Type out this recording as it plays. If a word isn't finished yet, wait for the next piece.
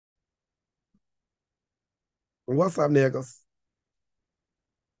What's up, niggas?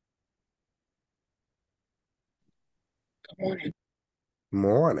 Morning.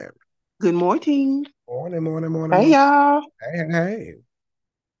 Morning. Good morning. Morning, morning, morning, Hey morning. y'all. Hey, hey, hey.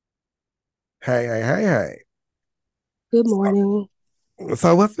 Hey, hey, hey, hey. Good morning.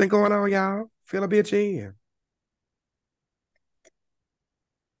 So what's been going on, y'all? Feel a bitch in.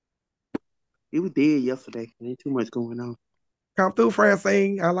 It was dead yesterday. Ain't too much going on. Come through,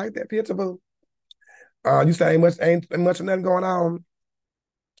 Francine. I like that picture, boo. You say ain't much of nothing going on.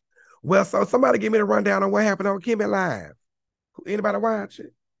 Well, so somebody give me the rundown on what happened on Kimmy Live. Anybody watch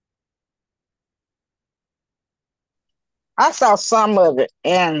it? I saw some of it,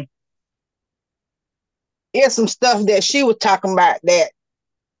 and it's some stuff that she was talking about that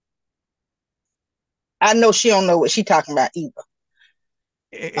I know she don't know what she talking about either.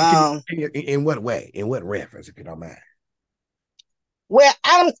 And Um, in what way? In what reference, if you don't mind? well,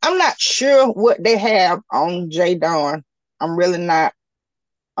 I'm not sure what they have on J Dawn. I'm really not.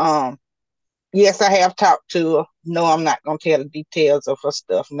 Um, yes, I have talked to her. No, I'm not gonna tell the details of her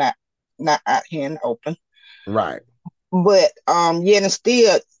stuff. Not out here in the open. Right. But yeah, and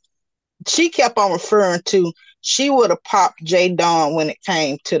still, she kept on referring to she would have popped J Dawn when it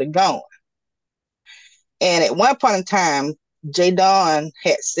came to the gun. And at one point in time, J Dawn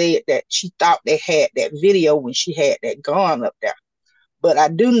had said that she thought they had that video when she had that gun up there. But I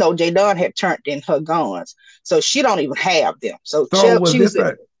do know J Dawn had turned in her guns, so she don't even have them. So So was she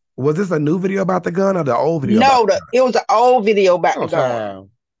was this a new video about the gun or the old video about no, the it was an old video gun? about Oh, the gun, child.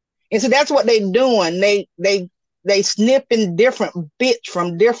 and so that's what they doing. They snipping different bits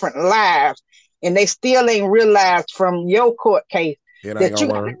from different lives, and they still ain't realized from your court case It ain't that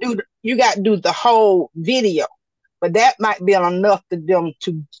gonna work. you got to do the whole video. But that might be enough to them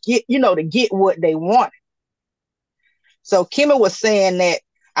to get, to get what they want. So Kimmy was saying that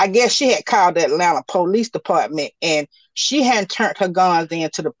I guess she had called the Atlanta Police Department and she hadn't turned her guns in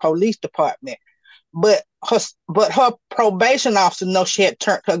to the police department. But her probation officer knows she had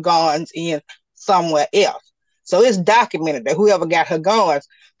turned her guns in somewhere else. So it's documented that whoever got her guns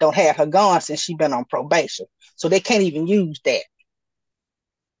don't have her guns since she been on probation. So they can't even use that.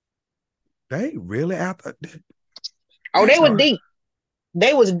 They really after Oh, they they were know. deep.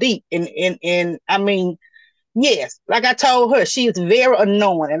 They was deep. And I mean, yes, like I told her, she is very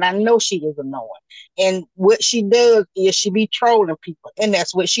annoying, and I know she is annoying. And what she does is she be trolling people, and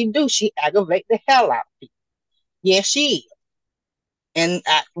that's what she do. She aggravate the hell out of people. Yes, she is. And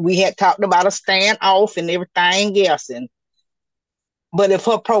we had talked about a standoff and everything else. And but if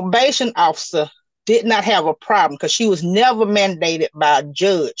her probation officer did not have a problem, because she was never mandated by a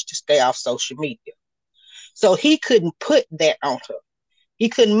judge to stay off social media, so he couldn't put that on her. He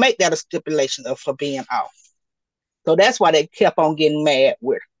couldn't make that a stipulation of her being off. So that's why they kept on getting mad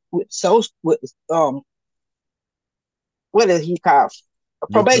with what is he called? A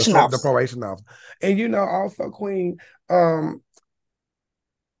probation The officer. probation officer. And also, Queen, um,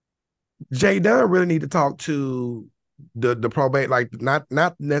 Jay Dunn really need to talk to the probate, like not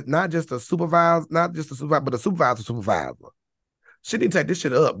just the supervisor, not just the supervisor, but the supervisor. She need to take this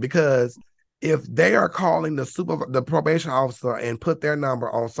shit up because if they are calling the probation officer and put their number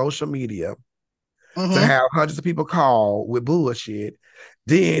on social media to Mm-hmm. have hundreds of people call with bullshit,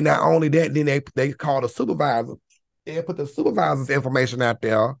 then not only that, then they call the supervisor and put the supervisor's information out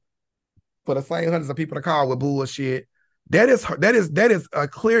there for the same hundreds of people to call with bullshit. That is a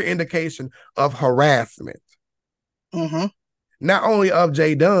clear indication of harassment, Mm-hmm. not only of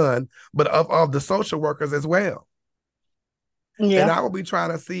Jay Dunn, but of the social workers as well. And Yeah. I will be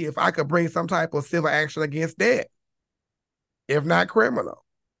trying to see if I could bring some type of civil action against that, if not criminal.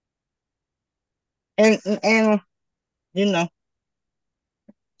 And you know,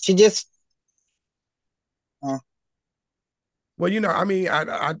 she just uh, Well, I mean,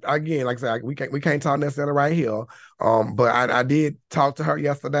 I again, like I said, we can't talk necessarily right here. But I did talk to her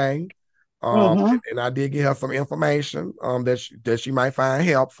yesterday, mm-hmm. and I did give her some information, that she might find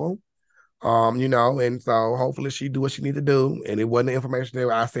helpful. And so hopefully she do what she need to do. And it wasn't the information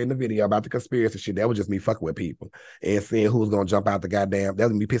that I said in the video about the conspiracy shit. That was just me fucking with people and seeing who's gonna jump out the goddamn. That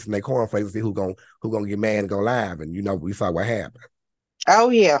was me pissing their cornflakes to see who gonna get mad and go live. And we saw what happened.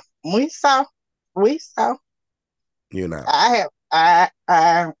 Oh yeah. We saw. You know. I have I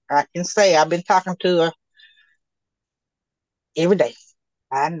can say I've been talking to her every day.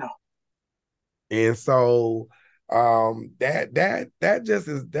 I know. And so that's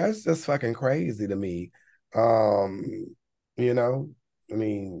just fucking crazy to me. Um, you know, I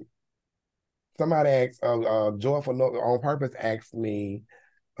mean, somebody asked, Joyful No on purpose asked me,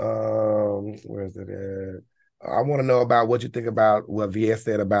 where is it at? I want to know about what you think about what VS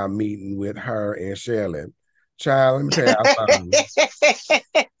said about meeting with her and Sherilyn. Child, let me tell you something.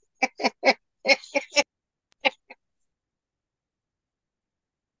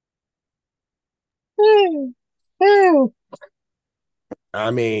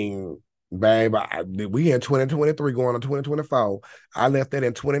 I mean, babe, we in 2023 going to 2024. I left that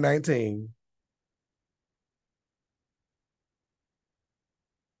in 2019.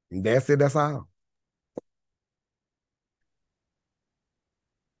 That's it. That's all.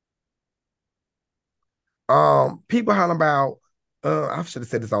 People hollering about. I should have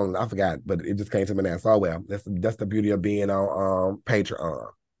said this on. I forgot, but it just came to me now. So well, that's the beauty of being on Patreon.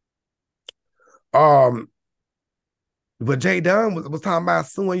 But Jay Dunn was talking about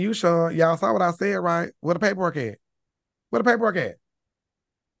suing you, Sean. Y'all saw what I said, right? Where the paperwork at? Where the paperwork at?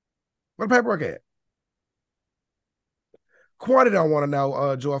 Where the paperwork at? Quantity don't want to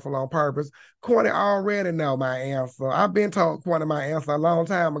know Joyful on Purpose. Quantity already know my answer. I've been told Quantity my answer a long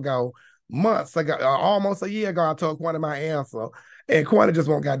time ago, months ago, almost a year ago. I told Quantity my answer, and Quantity just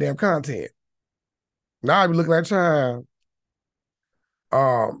want goddamn content. Now I be looking at child.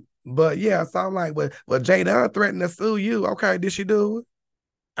 But yeah, so I'm like, well, Jay Dunn threatened to sue you. Okay, did she do it?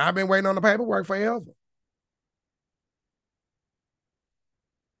 I've been waiting on the paperwork forever.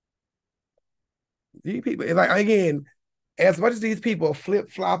 These people, like again, as much as these people flip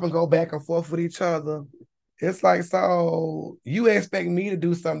flop and go back and forth with each other, it's like, so you expect me to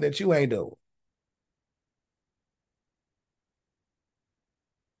do something that you ain't doing.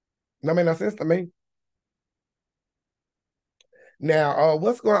 That make no sense to me. Now,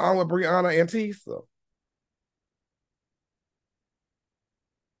 what's going on with Brianna and Tisa?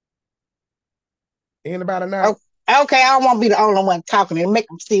 Anybody know? Okay, I don't want to be the only one talking and make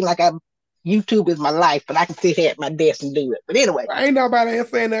them seem like YouTube is my life, but I can sit here at my desk and do it. But anyway. Ain't nobody else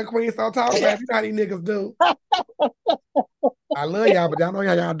saying that, Queen, so talk about it. You know how these niggas do. I love y'all, but y'all know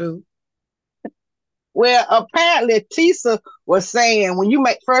how y'all do. Well, apparently Tisa was saying when you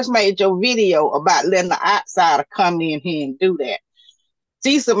first made your video about letting the outsider come in here and do that,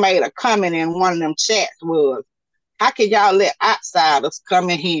 Tisa made a comment in one of them chats was, how can y'all let outsiders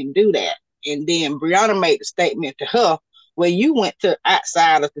come in here and do that? And then Brianna made the statement to her, where you went to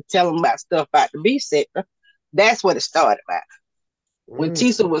outsiders to tell them about stuff about the B sector. That's what it started about. When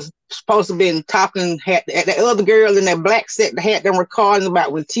Tisa was supposed to be talking, had the other girl in that black sector had them recording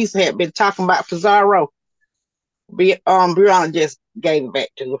about when Tisa had been talking about Pizarro. Brianna just gave it back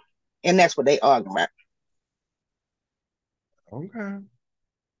to her, and that's what they argued about. Okay.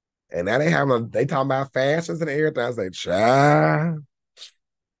 And now they talking about fashions and everything. I say, child.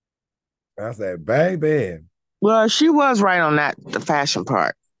 I said, baby. Well, she was right on that, the fashion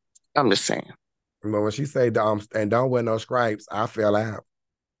part. I'm just saying. But when she said, and don't wear no stripes, I fell out.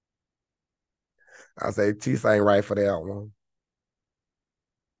 I say, Tisa ain't right for that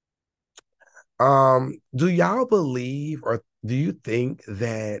one. Do y'all believe or do you think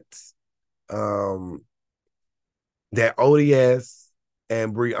that that ODS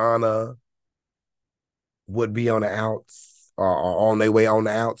and Brianna would be on the outs or on their way on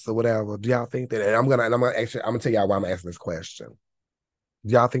the outs or whatever? Do y'all think that? And I'm gonna tell y'all why I'm asking this question.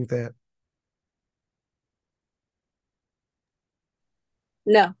 Do y'all think that?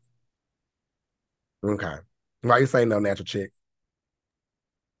 No. Okay. Why you saying no, natural chick?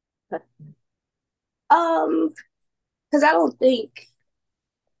 Because I don't think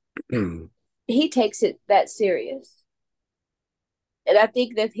he takes it that serious. And I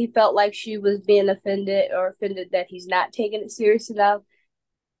think that he felt like she was being offended or offended that he's not taking it serious enough.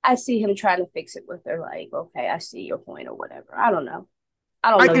 I see him trying to fix it with her, like, okay, I see your point or whatever. I don't know. I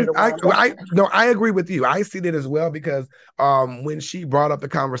don't know. I agree with you. I see that as well because when she brought up the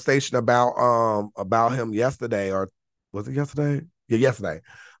conversation about him yesterday, or was it yesterday? Yeah, yesterday.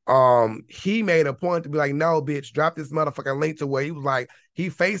 He made a point to be like, no, bitch, drop this motherfucking link to where he was like,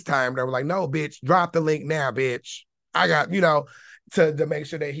 he FaceTimed her, was like, no, bitch, drop the link now, bitch. I got, to make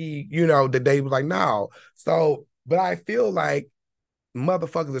sure that he, that they was like, no. So, but I feel like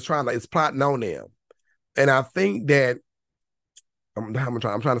motherfuckers is plotting on them. And I think that I'm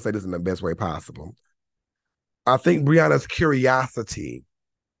trying to say this in the best way possible. I think Brianna's curiosity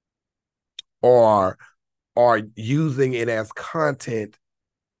or using it as content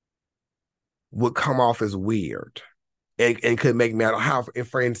would come off as weird and could make me how,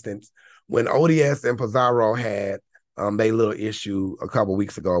 for instance, when ODS and Pizarro had their little issue a couple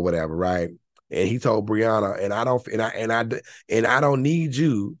weeks ago or whatever, right? And he told Brianna, and I don't need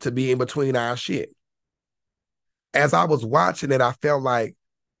you to be in between our shit. As I was watching it, I felt like,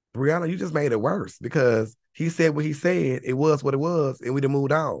 Brianna, you just made it worse because he said what he said. It was what it was, and we'd have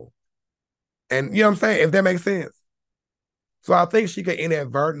moved on. And you know what I'm saying? If that makes sense. So I think she could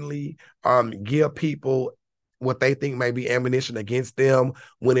inadvertently give people what they think may be ammunition against them,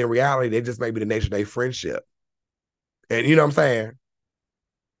 when in reality, they just may be the nature of their friendship. And you know what I'm saying?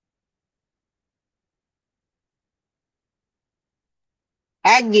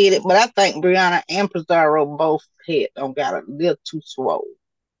 I get it, but I think Brianna and Pizarro both head don't got a little too swole.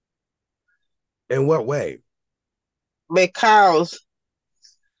 In what way? Because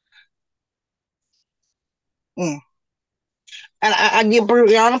and I give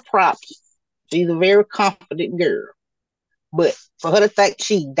Brianna props. She's a very confident girl. But for her to think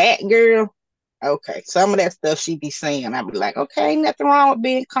she that girl, okay, some of that stuff she be saying, I'd be like, okay, nothing wrong with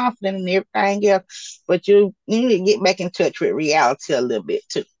being confident and everything else, but you need to get back in touch with reality a little bit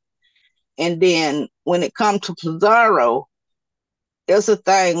too. And then when it comes to Pizarro, there's a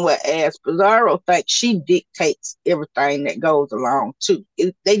thing where as Pizarro thinks she dictates everything that goes along too.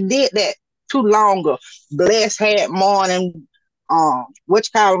 They did that too long ago. Bless had morning, what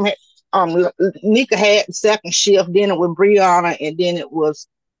you call them, Nika had the second shift, then it was Brianna, and then it was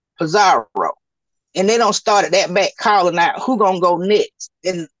Pizarro. And they don't start at that back calling out who gonna go next.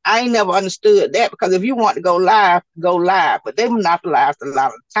 And I ain't never understood that, because if you want to go live, go live. But they monopolized a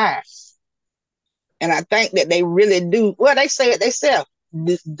lot of the time. And I think that they really do. Well, they say it themselves.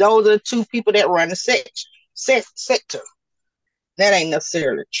 Those are the two people that run the sector. That ain't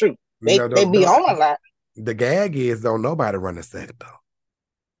necessarily true. They No, they be on a lot. the gag is don't nobody run the sector.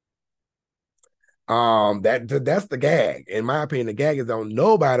 That's the gag. In my opinion, the gag is don't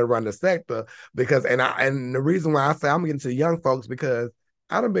nobody run the sector, because and the reason why I say I'm getting to young folks, because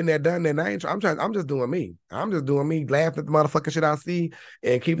I done been there, done that. I'm just doing me. I'm just doing me, laughing at the motherfucking shit I see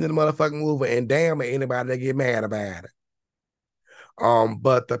and keeping the motherfucking moving, and damn at anybody that get mad about it.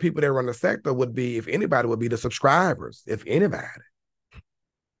 But the people that run the sector would be, if anybody, would be the subscribers, if anybody.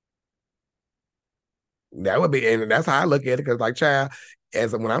 That would be, and that's how I look at it. Because, like, child,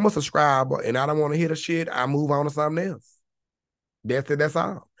 as when I'm a subscriber and I don't want to hear the shit, I move on to something else. That's it. That's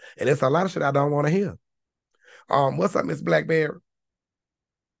all. And it's a lot of shit I don't want to hear. What's up, Miss Blackberry?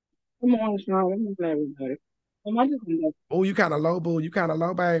 Good morning, Sean. I'm glad everybody. I just want Oh, you kind of low, boo. You kind of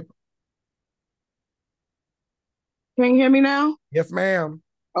low, babe. can you hear me now? Yes, ma'am.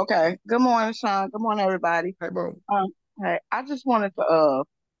 Okay. Good morning, Sean. Good morning, everybody. Hey, boo. Hey, I just wanted to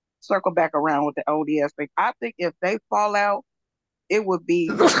circle back around with the ODS thing. I think if they fall out, it would be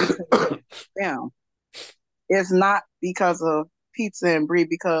because of them. It's not because of Pizza and Brie,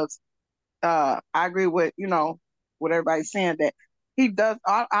 because I agree with what everybody's saying, that he does.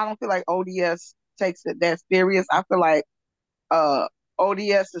 I don't feel like ODS takes it that serious. I feel like uh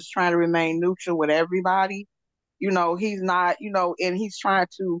ODS is trying to remain neutral with everybody. He's not, and he's trying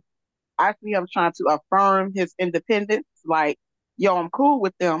to, I see him trying to affirm his independence. Like, yo, I'm cool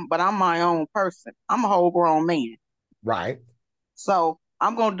with them, but I'm my own person. I'm a whole grown man. Right. So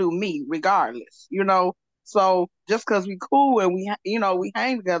I'm gonna do me regardless. So just because we cool and we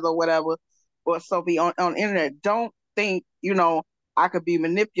hang together or whatever, or so be on the internet, don't think I could be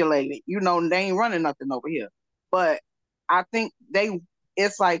manipulated. They ain't running nothing over here. But I think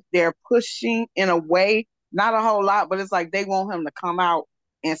it's like they're pushing in a way, not a whole lot, but it's like they want him to come out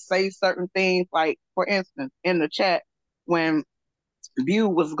and say certain things. Like, for instance, in the chat, when View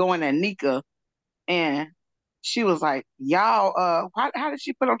was going at Nika, and she was like, y'all, how did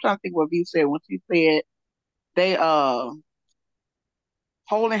she put, I'm trying to think what View said when she said they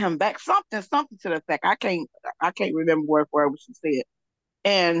holding him back, something to the effect. I can't remember word for what she said.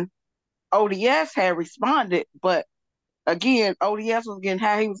 And ODS had responded, but again, ODS was getting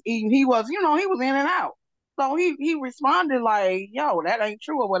how he was eating. He was, he was in and out. So he responded like, yo, that ain't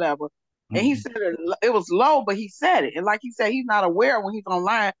true or whatever. And he said it was low, but he said it. And like he said, he's not aware when he's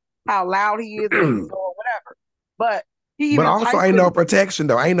online how loud he is or he's or whatever. But he But even also, typed ain't in, no protection,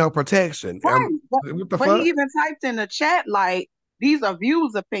 though. Ain't no protection. right. What the But he fuck? even typed in the chat like, these are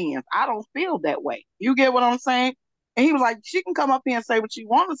Views opinions. I don't feel that way. You get what I'm saying? And he was like, she can come up here and say what she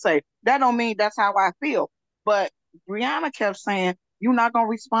want to say. That don't mean that's how I feel. But Brianna kept saying, you're not gonna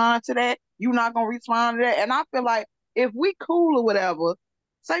respond to that. You're not gonna respond to that. And I feel like if we cool or whatever,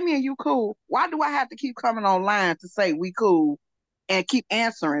 say me and you cool, why do I have to keep coming online to say we cool and keep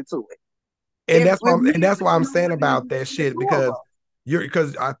answering to it? And If that's me and and that's why I'm you know saying what, then about just that keep the shit, two of because us.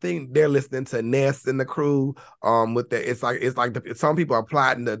 because I think they're listening to Ness and the crew. With the it's like some people are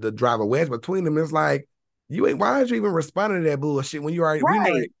plotting to drive a wedge between them. It's like, you ain't, why did you even responding to that bullshit when you already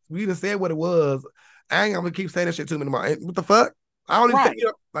Right, we just said what it was. I ain't gonna keep saying that shit to me anymore. What the fuck? I don't even think,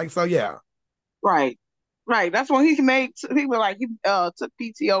 right. like, so yeah. Right. Right. That's when he was like, he took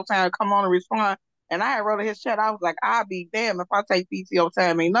PTO time to come on and respond. And I had wrote in his chat, I was like, I'll be damned if I take PTO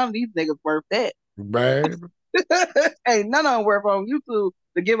time. Ain't none of these niggas worth that. Babe. Ain't none of them worth on YouTube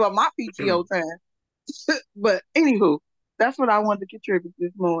to give up my PTO time. But anywho, that's what I wanted to contribute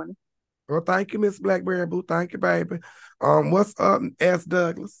this morning. Well, thank you, Miss Blackberry Boo. Thank you, baby. What's up, S.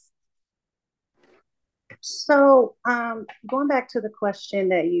 Douglas? So, going back to the question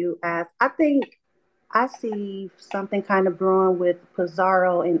that you asked, I think I see something kind of brewing with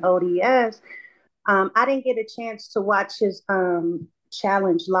Pizarro and ODS. I didn't get a chance to watch his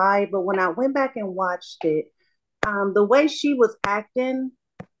challenge live, but when I went back and watched it, the way she was acting,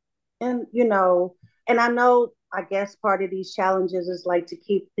 and and I know, I guess part of these challenges is like to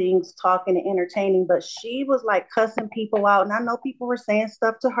keep things talking and entertaining, but she was like cussing people out, and I know people were saying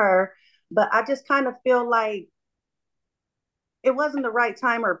stuff to her, but I just kind of feel like it wasn't the right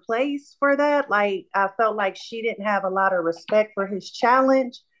time or place for that. Like I felt like she didn't have a lot of respect for his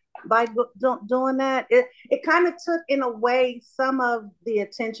challenge by doing that. It kind of took, in a way, some of the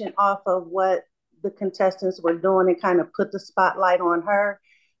attention off of what the contestants were doing and kind of put the spotlight on her.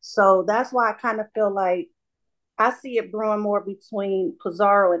 So that's why I kind of feel like I see it brewing more between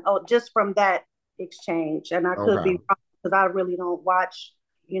Pizarro and, oh, just from that exchange. And I could be Okay. wrong because I really don't watch,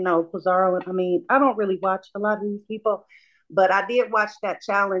 Pizarro. I mean, I don't really watch a lot of these people, but I did watch that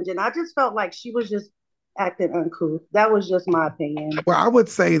challenge, and I just felt like she was just acting uncouth. That was just my opinion. Well, I would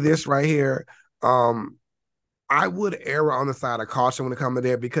say this right here. I would err on the side of caution when it comes to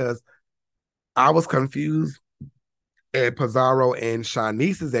that because I was confused at Pizarro and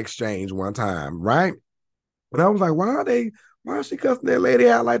Shanice's exchange one time, right? And I was like, why is she cussing that lady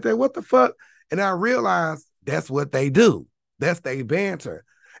out like that? What the fuck? And I realized that's what they do. That's they banter.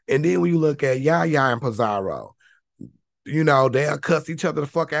 And then when you look at Yaya and Pizarro, they'll cuss each other the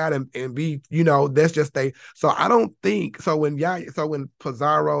fuck out and be, that's just so I don't think so when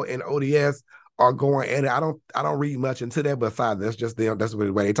Pizarro and ODS are going at it, I don't read much into that, besides that's just them, that's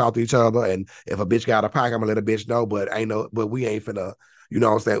the way they talk to each other. And if a bitch got a pack, I'm gonna let a bitch know, but we ain't finna, what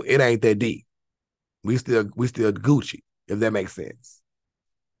I'm saying? It ain't that deep. We still Gucci, if that makes sense.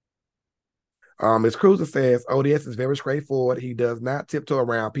 As Cruiser says, ODS is very straightforward. He does not tiptoe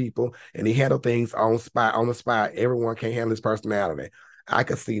around people, and he handle things on the spot. Everyone can't handle his personality. I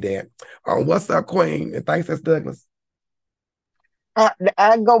could see that. What's up, Queen? And thanks, that's Douglas.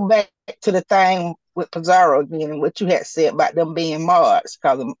 I go back to the thing with Pizarro again, and what you had said about them being mods,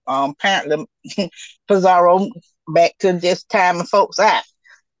 because apparently Pizarro back to just timing folks out.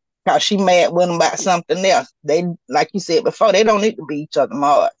 Cause she mad with them about something else. They, like you said before, they don't need to be each other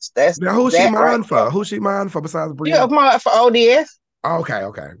mods. That's Now, who's she that right mind there. for? Who's she mind for besides She a Brianna? mod for ODS. Okay.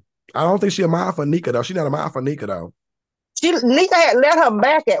 I don't think she a mind for Nika though. She's not a mind for Nika though. Nika had let her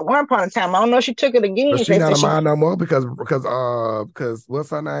back at one point in time. I don't know if she took it again. But she They not said a she, mind no more because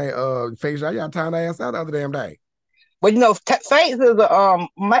what's her name? Faisal, y'all time ass out the other damn day. but Faith is a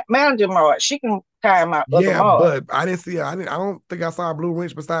manager mod. She can time out other Yeah, mods. but I didn't see her. I don't think I saw a blue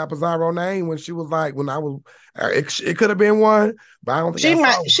wrench beside Pizarro name when she was like when I was. It could have been one, but I don't think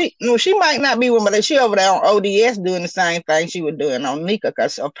I saw one. She might not be one, but she over there on ODS doing the same thing she was doing on Nika,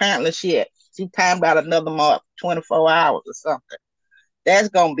 because apparently she timed out another mod 24 hours or something. That's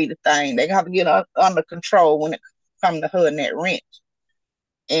gonna be the thing. They have to get under control when it comes to her and that wrench.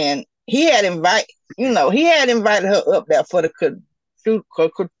 And he had invited her up there for the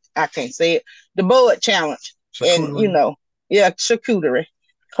I can't say it, the Bud Challenge, and Charcuterie. yeah, charcuterie.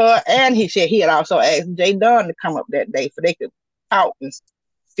 Her, and he said he had also asked Jay Dunn to come up that day so they could talk and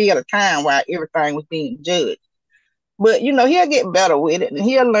feel the time while everything was being judged. But he'll get better with it, and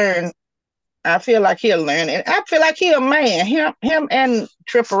he'll learn. I feel like he'll learn, and I feel like he's a man. Him and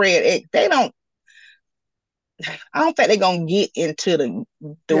Triple Red X, they don't. I don't think they're gonna get into the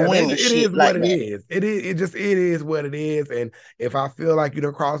Yeah, women it is shit what like it that. is. It is what it is. And if I feel like you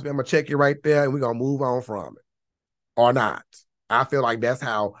don't cross me, I'm gonna check you right there, and we're gonna move on from it or not. I feel like that's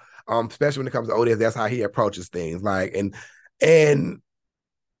how, especially when it comes to ODS, that's how he approaches things. Like and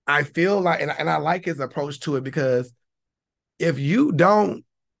I feel like, and I like his approach to it, because if you don't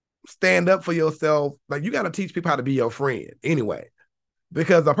stand up for yourself, like, you got to teach people how to be your friend anyway.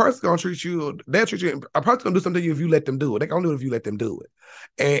 Because a person's gonna treat you, they'll treat you. A person's gonna do something to you if you let them do it. They're gonna do it if you let them do it.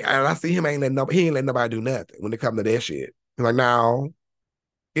 And I see him he ain't letting nobody do nothing when it comes to that shit. He's like, no,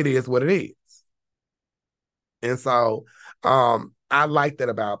 it is what it is. And so I like that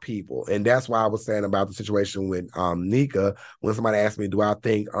about people. And that's why I was saying about the situation with Nika, when somebody asked me, do I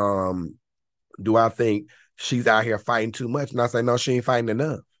think she's out here fighting too much? And I say, no, she ain't fighting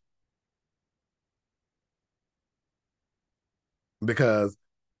enough. Because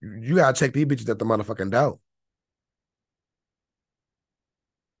you gotta check these bitches at the motherfucking door.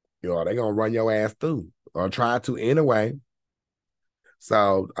 They gonna run your ass through or try to anyway.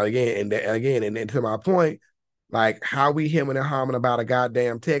 So again, and to my point, like, how we hemming and hawing about a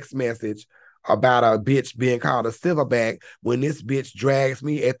goddamn text message about a bitch being called a silverback when this bitch drags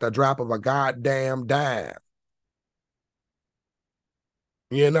me at the drop of a goddamn dime.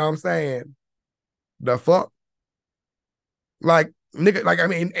 You know what I'm saying? The fuck? Like, nigga, like, I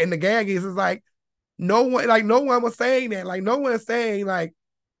mean, and the gag is like, no one was saying that. Like, no one's saying, like,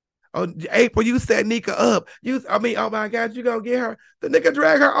 oh, April, you set Nika up. Oh my God, you gonna get her. The nigga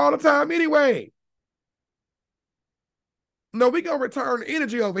drag her all the time anyway. No, we gonna return the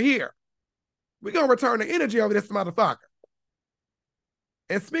energy over here. We gonna return the energy over this motherfucker.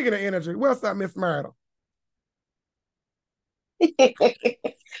 And speaking of energy, what's up, Miss Myrtle? Good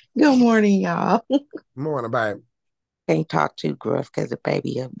morning, y'all. Morning, babe. Can't talk too gruff because the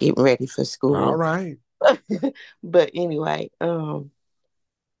baby up getting ready for All school. right. But anyway,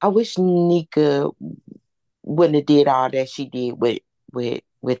 I wish Nika wouldn't have did all that she did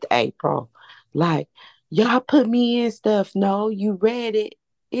with April. Like, y'all put me in stuff. No, you read it.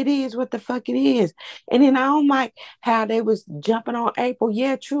 It is what the fuck it is. And then I don't like how they was jumping on April.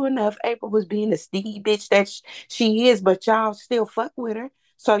 Yeah, true enough. April was being the sneaky bitch that she is, but y'all still fuck with her.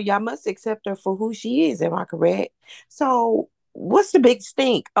 So y'all must accept her for who she is. Am I correct? So what's the big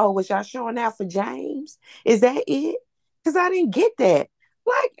stink? Oh, was y'all showing out for James? Is that it? Because I didn't get that.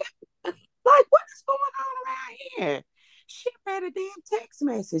 Like, what is going on around here? She read a damn text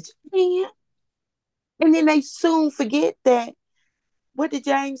message. And then they soon forget that. What did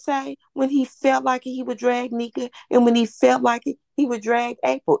James say? When he felt like it, he would drag Nika, and when he felt like it, he would drag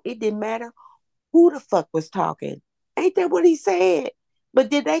April. It didn't matter who the fuck was talking. Ain't that what he said? But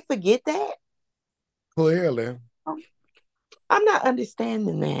did they forget that? Clearly. I'm not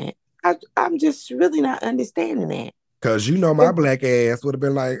understanding that. I'm just really not understanding that. Cause you know my black ass would have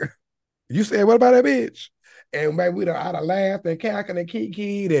been like, you said, what about that bitch? And maybe I'd have laughed and cackled and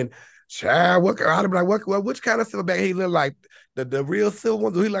kikied and child, I'd be like, which kind of silverback he look like? The real silver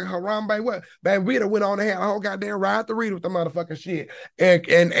ones? He like Harambe? What? Baby, we'd have went on and had a whole goddamn ride to read with the motherfucking shit. And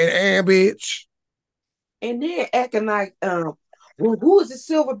bitch. And they're acting like, well, who is the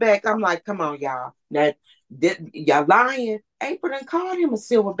silverback? I'm like, come on, y'all. Now, y'all lying. April done called him a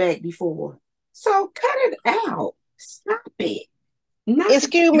silverback before. So cut it out. Stop it.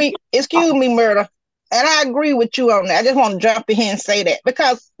 Excuse me, Murder. And I agree with you on that. I just want to jump in here and say that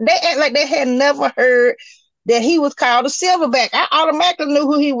because they act like they had never heard that he was called a silverback. I automatically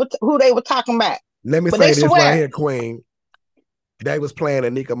knew who they were talking about. Let me But say they this right swear. here, Queen. They was playing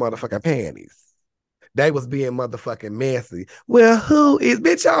a Nika motherfucking panties. They was being motherfucking messy. Well, who is,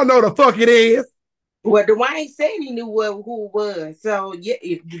 bitch, y'all know the fuck it is. Well, Dwayne said he knew who it was. So, yeah,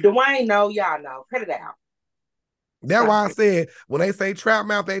 if Dwayne know, y'all know. Cut it out. That's why I said, when they say trap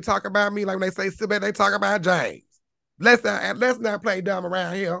mouth, they talk about me. Like when they say silverback, they talk about James. Let's not play dumb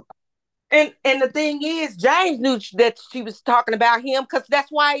around here. And the thing is, James knew that she was talking about him because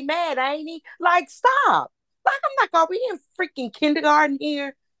that's why he mad, ain't he? Like, stop. Like, I'm like, are we in freaking kindergarten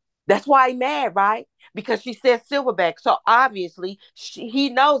here? That's why he mad, right? Because she said silverback. So obviously, he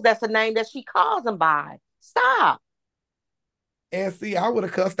knows that's a name that she calls him by. Stop. And see, I would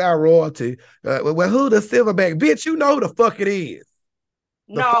have cussed out royalty. Well, who the silverback? Bitch, you know who the fuck it is.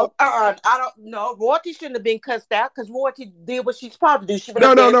 No, I don't know. Royalty shouldn't have been cussed out because Royalty did what she's supposed to do. She would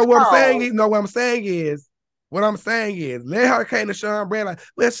have No. What I'm saying is, let her came to Sean Bradley.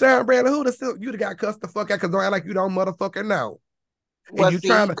 Well, Sean Bradley, who the silver? You'd have got cussed the fuck out because don't act like you don't motherfucking know. Well, and you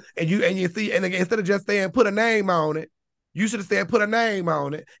trying to, and you see, and instead of just saying put a name on it, you should have said put a name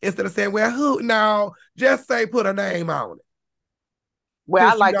on it instead of saying, well, who? No, just say put a name on it. Well,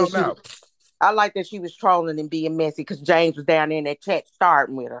 I like that she was trolling and being messy because James was down there in that chat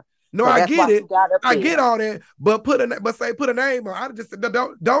starting with her. No, so I get it. I get all that, but say put a name on. I just said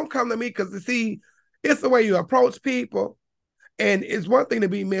don't come to me because see, it's the way you approach people, and it's one thing to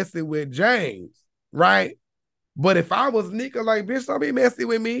be messy with James, right? But if I was Nika, like, bitch, don't be messy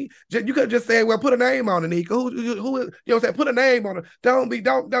with me. You could just say, well, put a name on it, Nika. Who you know what I'm saying? Put a name on it. Don't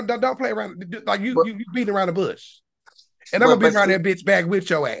play around like you beating around the bush. And I'm gonna beat around that bitch back with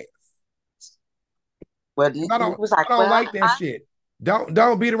your ass. Well, I don't like that shit.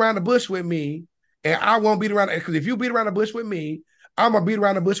 Don't beat around the bush with me, and I won't beat around because if you beat around the bush with me, I'm gonna beat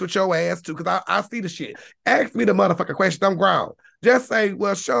around the bush with your ass too, because I see the shit. Ask me the motherfucking question. I'm grown. Just say,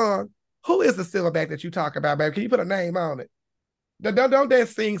 well, Sean, who is the silverback that you talk about, baby? Can you put a name on it? Don't that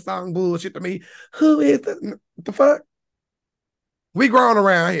sing song bullshit to me. Who is the fuck? We grown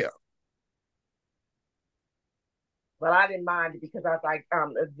around here. Well, I didn't mind it because I was like,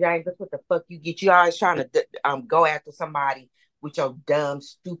 James, that's what the fuck you get. You always trying to go after somebody with your dumb,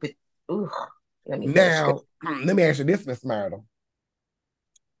 stupid. Ugh. Let me ask you this, Miss Myrtle.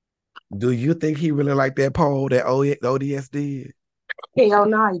 Do you think he really liked that poll that ODS did? Hell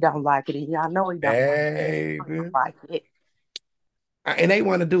no, he don't like it. Y'all know he don't like it. He Baby. don't like it. And they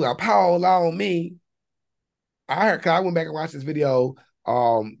want to do a poll on me. I heard, cause I went back and watched this video.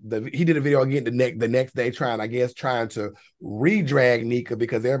 He did a video again the next day, trying to re-drag Nika,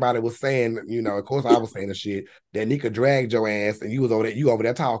 because everybody was saying, of course I was saying the shit that Nika dragged your ass and you over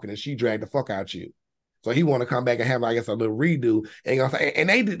there talking and she dragged the fuck out you. So he want to come back and have, I guess, a little redo. And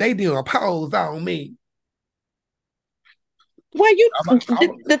they did a pose on me. Well,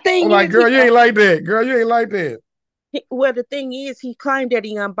 the I'm thing like, is, girl, you ain't like that. Girl, you ain't like that. well, the thing is, he claimed that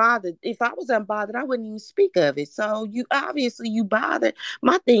he unbothered. If I was unbothered, I wouldn't even speak of it. So you obviously you bothered.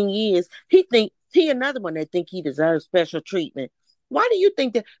 My thing is, he another one that think he deserves special treatment. Why do you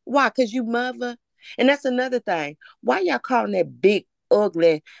think that? Why? Because you mother. And that's another thing. Why y'all calling that big,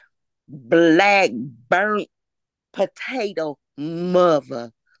 ugly, black, burnt potato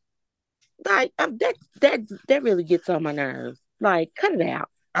mother? Like that really gets on my nerves. Like, cut it out.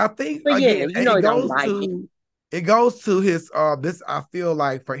 I think But yeah, again, you know he don't like it. it goes to his this. I feel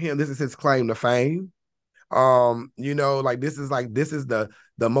like for him, this is his claim to fame. This is the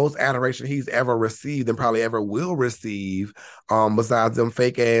most adoration he's ever received and probably ever will receive. Besides them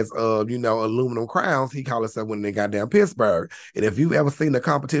fake ass aluminum crowns he called himself when they got down Pittsburgh. And if you've ever seen the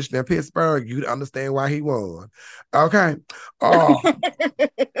competition in Pittsburgh, you'd understand why he won. Okay.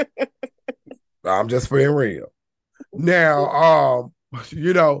 I'm just being real. Now,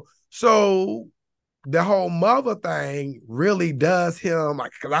 so the whole mother thing really does him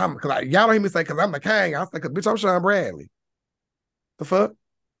like, cause y'all don't hear me say cause I'm the king. I say, cause bitch, I'm Sean Bradley. The fuck?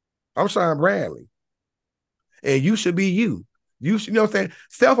 I'm Sean Bradley. And you should be you. You should, what I'm saying?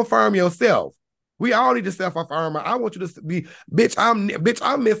 Self-affirm yourself. We all need to self-affirm. I want you to be, I'm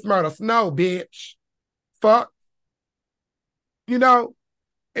Miss Murder Snow, bitch. Fuck.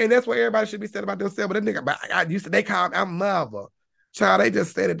 And that's what everybody should be saying about themselves. But that nigga, they call him, I'm mother. Child, they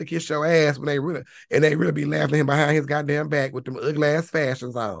just said it to kiss your ass when they really be laughing at him behind his goddamn back with them ugly ass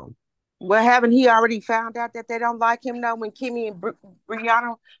fashions on. Well, haven't he already found out that they don't like him though? When Kimmy and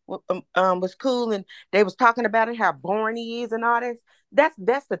Brianna was cool and they was talking about it, how boring he is and all this. That's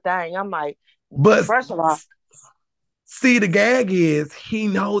the thing. I'm like, but first of all, see, the gag is he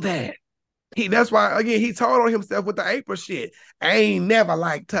know that. That's why again he told on himself with the April shit. I ain't never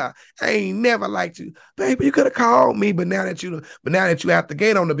liked her. I ain't never liked you, baby. You could have called me, but now that you have to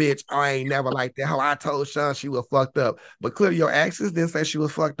gate on the bitch, I ain't never liked that. How I told Sean she was fucked up, but clearly your actions didn't say she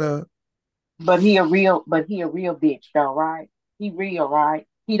was fucked up. But he a real bitch though, right? He real, right?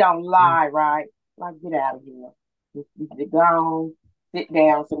 He don't lie, right? Like, get out of here. Just go on, sit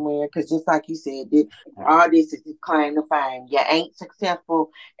down somewhere, because just like you said, all this is his claim to fame. You ain't successful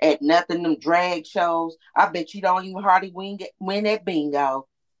at nothing, them drag shows. I bet you don't even hardly win that bingo.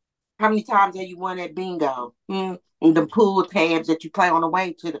 How many times have you won that bingo? And the pool tabs that you play on the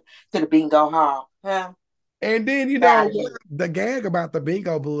way to the bingo hall, huh? And then, the gag about the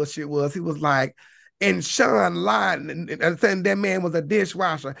bingo bullshit was he was like, and Sean lied and saying that man was a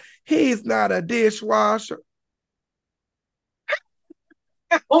dishwasher. He's not a dishwasher.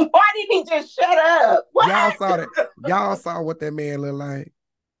 Why didn't he just shut up? What? Y'all saw that. Y'all saw what that man looked like.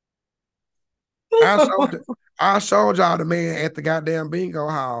 I showed y'all the man at the goddamn bingo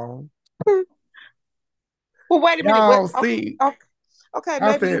hall. Well, wait a minute. Y'all see. Okay,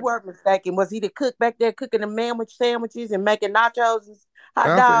 maybe you were mistaken. Was he the cook back there cooking the sandwiches and making nachos and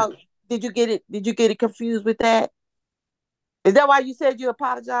hot dogs? Did you get it? Did you get it confused with that? Is that why you said you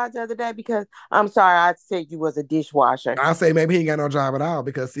apologized the other day? Because I'm sorry, I said you was a dishwasher. I say maybe he ain't got no job at all.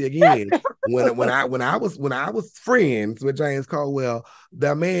 Because see again, when I was friends with James Caldwell,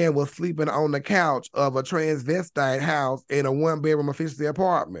 the man was sleeping on the couch of a transvestite house in a 1-bedroom efficiency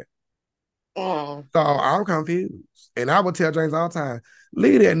apartment. So I'm confused. And I would tell James all the time,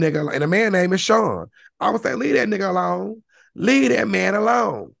 leave that nigga alone. And the man name is Sean. I would say, leave that nigga alone. Leave that man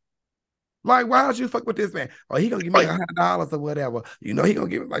alone. Like, why don't you fuck with this man? Oh, he gonna give me $100 or whatever. He gonna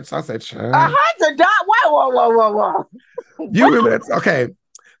give me so I said, $100? Whoa. You remember that? Okay.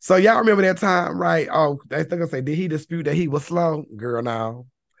 So y'all remember that time, right? Oh, they're gonna say, did he dispute that he was slow? Girl, now.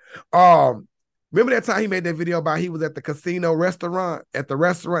 Remember that time he made that video about he was at the casino restaurant, at the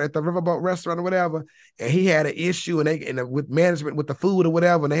riverboat restaurant or whatever, and he had an issue and with management with the food or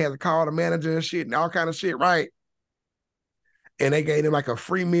whatever, and they had to call the manager and shit and all kind of shit, right? And they gave him like a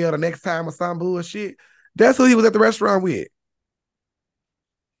free meal the next time or some bullshit. That's who he was at the restaurant with.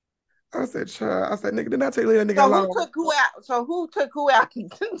 I said, nigga, didn't I tell you that nigga alone? Who took who out?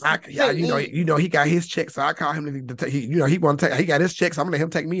 He got his check, so I called him to take. He want to take. He got his check, so I'm gonna let him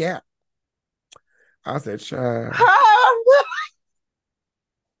take me out. I said, child.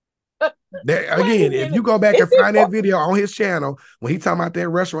 That, Wait a again, if you minute. go back Is and it find for that video on his channel when he talking about that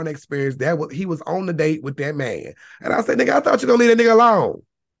restaurant experience, he was on the date with that man. And I said, nigga, I thought you gonna leave that nigga alone.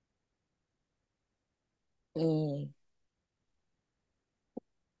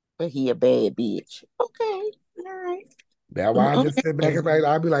 but he a bad bitch. Okay. All right. That's why I just sit back and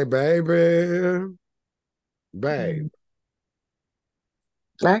I'll be like, babe.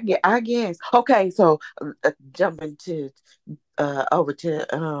 I guess. Okay, so jumping to over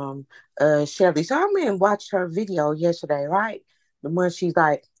to Shelly. So I went and watched her video yesterday, right? The one she's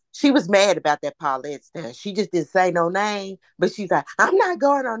like, she was mad about that Paulette stuff. She just didn't say no name, but she's like, I'm not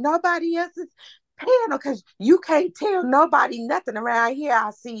going on nobody else's panel because you can't tell nobody nothing around here.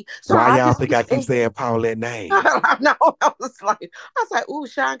 I see. So Why I y'all just think be I keep saying, saying Paulette name? I know. I was like, ooh,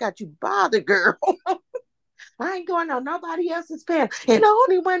 Sean got you bothered, girl. I ain't going on nobody else's panel. And the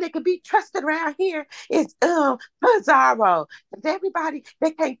only one that can be trusted around here is Pizarro. Because everybody,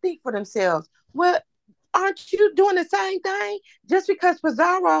 they can't think for themselves. Well, aren't you doing the same thing? Just because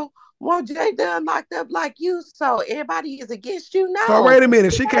Pizarro want Jay Dunn locked up like you, so everybody is against you? So No. wait a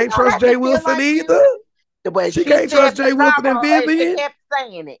minute, He she ain't can't gonna trust have to Jay feel Wilson like either? you. The way She she can't trust said Jay Wilson and Pizarro, and she Vivian? kept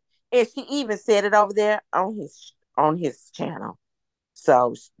saying it. And she even said it over there on his channel.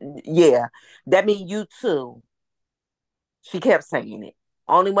 So yeah, that means you too. She kept saying it.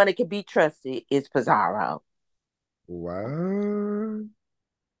 Only one that can be trusted is Pizarro. What?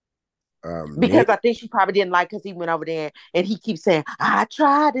 Because Nick? I think she probably didn't like because he went over there and he keeps saying, I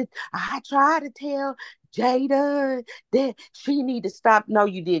tried to tell Jada that she need to stop. No,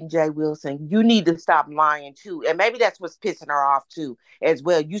 you didn't, Jay Wilson. You need to stop lying too. And maybe that's what's pissing her off too, as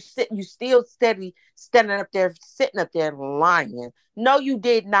well. You still sitting up there lying. No, you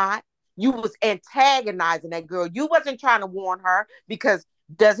did not. You was antagonizing that girl. You wasn't trying to warn her because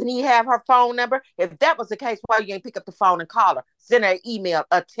doesn't he have her phone number? If that was the case, why you ain't pick up the phone and call her? Send her an email,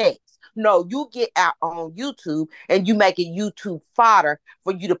 a text. No, you get out on YouTube and you make it YouTube fodder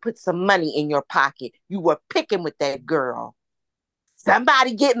for you to put some money in your pocket. You were picking with that girl.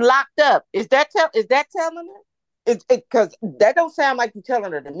 Somebody getting locked up. Is that telling her? It's because that don't sound like you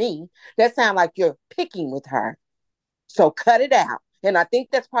telling her to me. That sound like you're picking with her. So cut it out. And I think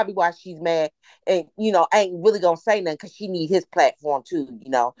that's probably why she's mad and, ain't really going to say nothing because she need his platform too,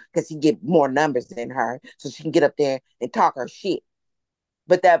 because he get more numbers than her. So she can get up there and talk her shit.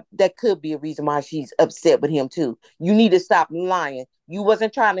 But that could be a reason why she's upset with him too. You need to stop lying. You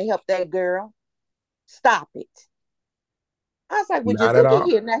wasn't trying to help that girl. Stop it. I was like, would you Not at look at all.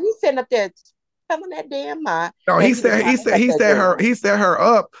 here? Now he's sitting up there telling that damn lie No, that he was trying to help that girl. he set her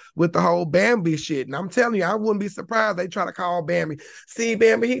up with the whole Bambi shit. And I'm telling you, I wouldn't be surprised they try to call Bambi. See,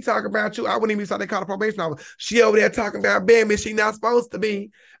 Bambi, he talking about you. I wouldn't even be surprised they call the probation officer. She over there talking about Bambi. She not supposed to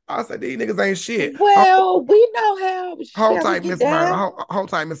be. I said, these niggas ain't shit. Well, we know how Hold Shelly tight, get Miss Murder. down. Hold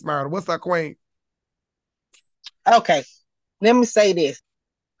tight, Miss Murder. What's up, Queen? Okay, let me say this.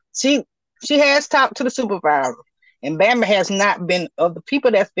 She has talked to the supervisor, and Bambi has not been, of the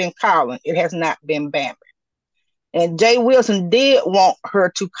people that's been calling, it has not been Bambi. And Jay Wilson did want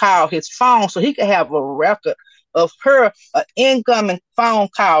her to call his phone so he could have a record of her, an incoming phone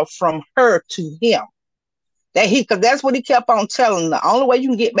call from her to him. Because that's what he kept on telling. The only way you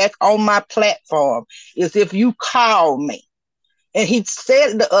can get back on my platform is if you call me. And he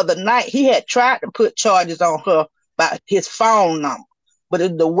said the other night he had tried to put charges on her by his phone number.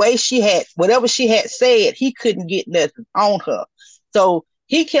 But the way whatever she had said, he couldn't get nothing on her. So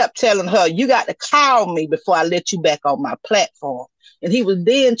he kept telling her, you got to call me before I let you back on my platform. And he was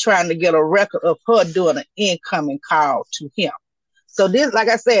then trying to get a record of her doing an incoming call to him. So this, like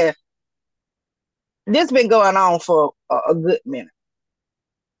I said, this been going on for a good minute.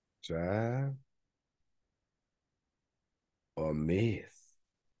 Child. A mess.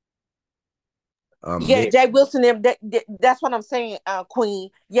 Yeah, Jay Wilson, that's what I'm saying, Queen.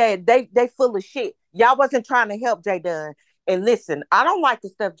 Yeah, they full of shit. Y'all wasn't trying to help Jay Dunn. And listen, I don't like the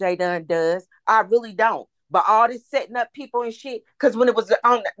stuff Jay Dunn does. I really don't. But all this setting up people and shit, because when it was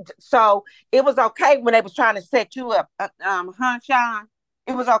on, so it was okay when they was trying to set you up, huh, Sean?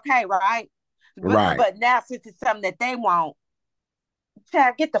 It was okay, right? Right. But now since it's something that they want,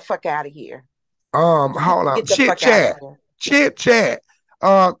 child, get the fuck out of here. Hold on. Get the fuck out of here. Chit chat.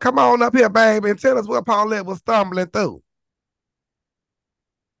 Come on up here, baby, and tell us what Paulette was stumbling through.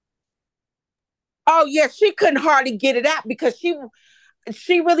 Oh yeah, she couldn't hardly get it out because she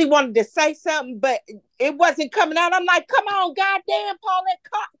really wanted to say something, but it wasn't coming out. I'm like, come on, goddamn, Paulette,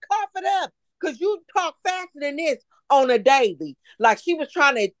 cough it up, because you talk faster than this on a daily. Like she was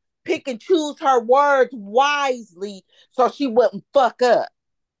trying to pick and choose her words wisely so she wouldn't fuck up.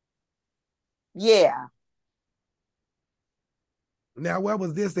 Yeah. Now, where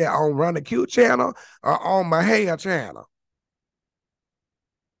was this at? On Run the Q channel or on my hair channel?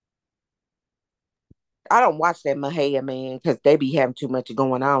 I don't watch that Mahia, man, because they be having too much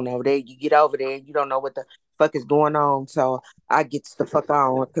going on over there. You get over there and you don't know what the fuck is going on. So I get the fuck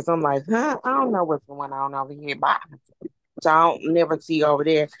on because I'm like, huh, I don't know what's going on over here. Bye. So I don't never see over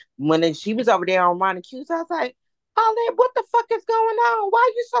there. She was over there on Ronnie Q's, I was like, Paulette, what the fuck is going on?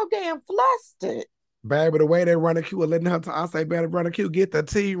 Why you so damn flustered? Baby, the way they run a queue, letting her talk, I say, better run a queue, get the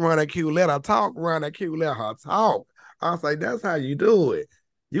T, run a queue, let her talk, run a queue, let her talk. I say, that's how you do it.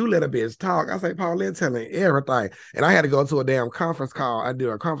 You let a bitch talk. I say, Paulette telling everything. And I had to go to a damn conference call. I did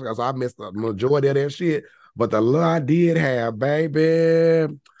a conference call, so I missed the majority of that shit. But the little I did have, baby,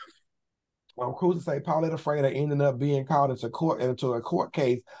 on Cruiser say Paulette afraid of ending up being called into a court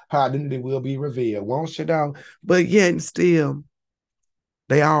case, her identity will be revealed. Won't she though? But yet and still,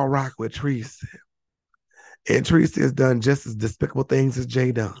 they all rock with Teresa. And Teresa has done just as despicable things as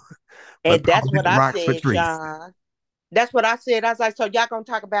Jay Dunn. But And that's what Paulette I rocks with said, Teresa. Sean. That's what I said. I was like, so y'all gonna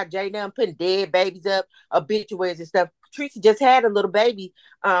talk about Jay Dunn putting dead babies up, obituaries and stuff. Teresa just had a little baby,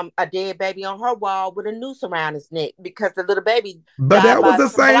 a dead baby on her wall with a noose around his neck because the little baby But died that was by the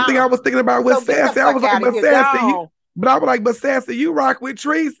some same thing I blonde. was thinking about with So get the Sassy. I fuck was like, out of but here. Sassy, Gone. but I was like, but Sassy, you rock with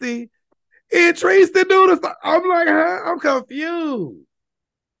Tracy. And Tracy do this. I'm like, huh? I'm confused.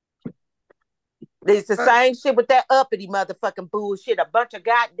 It's the same shit with that uppity motherfucking bullshit. A bunch of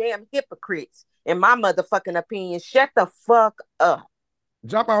goddamn hypocrites, in my motherfucking opinion. Shut the fuck up.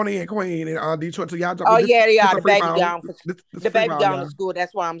 Jump on in, Queen, and Detroit. So y'all jump. Oh This yeah, they this are. a The free baby fall. gone for This the free baby fall, gone to y'all. school.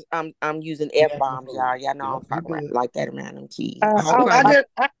 That's why I'm using F Yeah, bombs, y'all. Y'all know yep, I'm you talking good. like that around them kids. Okay.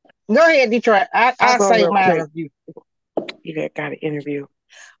 Go ahead, Detroit. I'll I go say real mine quick. of you. You got an interview.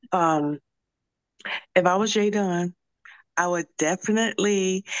 Um, if I was Jay Dunn, I would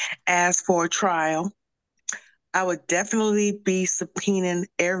definitely ask for a trial. I would definitely be subpoenaing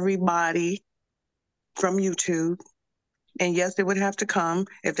everybody from YouTube. And yes, they would have to come.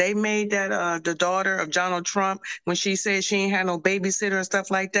 If they made that the daughter of Donald Trump, when she said she ain't had no babysitter and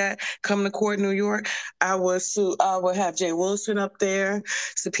stuff like that, come to court in New York, I would have Jay Wilson up there,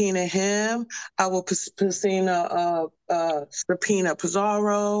 subpoena him. I would subpoena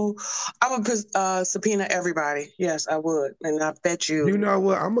Pizarro. I would subpoena everybody. Yes, I would. And I bet you You know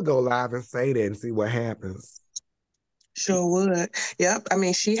what? I'm gonna go live and say that and see what happens. sure would. Yep. I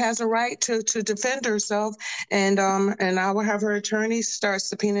mean, she has a right to defend herself, and I will have her attorney start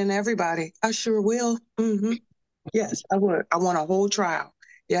subpoenaing everybody. I sure will. Yes, I would. I want a whole trial.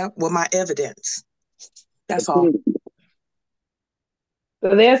 Yep, with my evidence. That's all.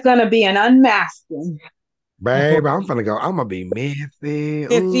 So there's going to be an unmasking. Babe, I'm gonna go. I'm gonna be messy.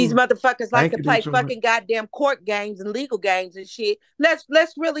 Since these Ooh, motherfuckers like thank to you, play Detroit. fucking goddamn court games and legal games and shit, let's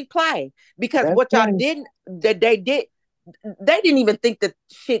really play. Because That's what y'all right. didn't that they didn't even think the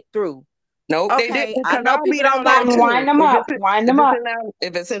shit through. Nope, they did Okay, I because know I'll be people down don't there like it. too. Wind them up. Wind them up.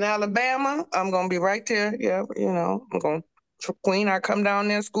 If it's in Alabama, I'm gonna be right there. Yeah, I'm gonna Queen. I come down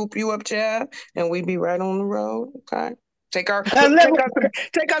there, scoop you up, Chad, and we be right on the road. Okay, take us some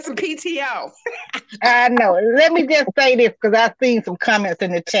PTO. I know. Let me just say this because I've seen some comments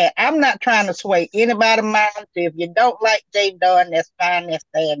in the chat. I'm not trying to sway anybody's mind. If you don't like Jay Dunn, that's fine. That's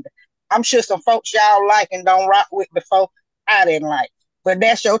standard. I'm sure some folks y'all like and don't rock with before I didn't like. But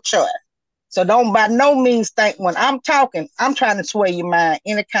that's your choice. So don't by no means think when I'm talking, I'm trying to sway your mind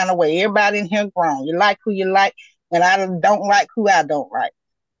any kind of way. Everybody in here grown. You like who you like, and I don't like who I don't like.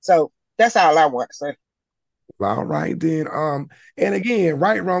 So that's all I want to say. All right then. And again,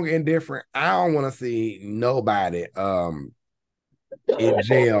 right, wrong, indifferent. I don't want to see nobody in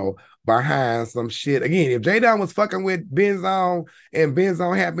jail behind some shit. Again, if J Don was fucking with Benzone and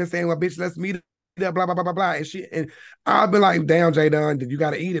Benzone had been saying, well, bitch, let's meet up, blah, blah, blah, blah, blah. And she and I've been like, damn, J Don, you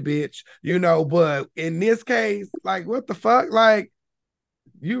gotta eat it, bitch. But in this case, like, what the fuck? Like,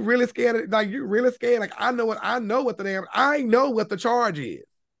 you really scared of, like, you really scared. Like, I know what the charge is.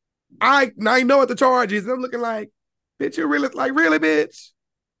 I know what the charge is. I'm looking like, bitch, you really like really, bitch.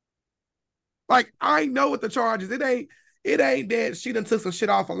 Like, I know what the charge is. It ain't that she done took some shit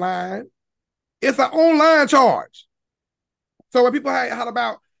off a line. It's an online charge. So when people holler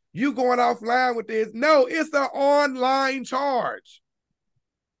about you going offline with this, no, it's an online charge.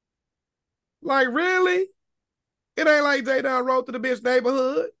 Like, really? It ain't like they done rode to the bitch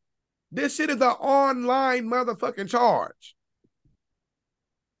neighborhood. This shit is an online motherfucking charge.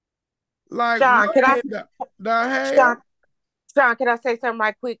 Like, Sean, what can I the Sean, hell? Sean, can I say something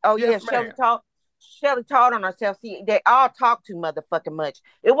right quick? Oh yeah, Yes, ma'am. Shelly taught on herself. See, they all talk too motherfucking much.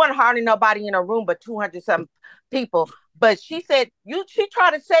 It wasn't hardly nobody in a room but 200 something people. But she said she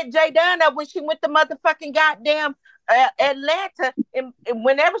tried to set Jay Dunn up when she went to motherfucking goddamn Atlanta, and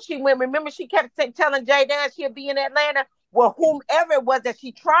whenever she went, remember she kept telling Jay Dunn she'll be in Atlanta. Well, whomever it was that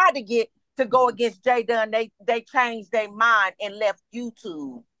she tried to get to go against Jay Dunn, they changed their mind and left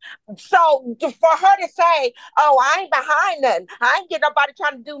YouTube. So for her to say, "Oh, I ain't behind nothing. I ain't get nobody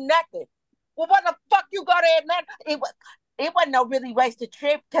trying to do nothing." Well, what the fuck you go to Atlanta? It wasn't no really wasted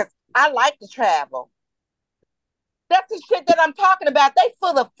trip because I like to travel. That's the shit that I'm talking about. They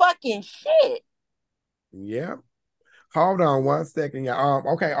full of fucking shit. Yeah. Hold on one second, y'all.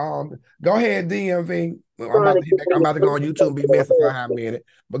 Okay, go ahead, DMV. Well, I'm about to go on YouTube and be messing for a hot minute.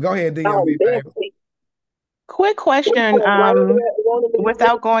 But go ahead, DMV, baby. Quick question,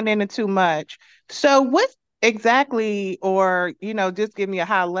 without going into too much. So what exactly, or just give me a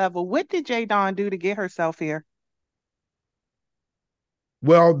high level, what did J Dawn do to get herself here?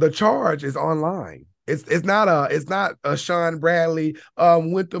 Well, the charge is online. It's not a Sean Bradley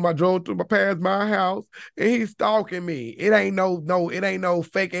drove through my past my house and he's stalking me. It ain't no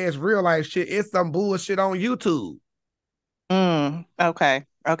fake ass real life shit. It's some bullshit on YouTube. Okay.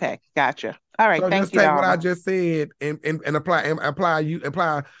 Gotcha. All right. So Thank just you, take what I darling. just said and apply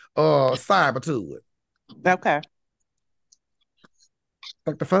cyber to it. Okay.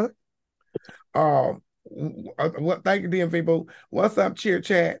 What the fuck? What? Thank you, DMV boo. What's up, cheer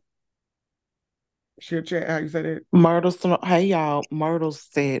chat? Cheer chat. How you say that? Hey y'all, Myrtle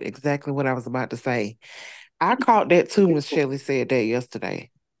said exactly what I was about to say. I caught that too when Shelly said that yesterday.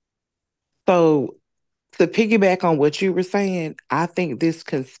 So to piggyback on what you were saying, I think this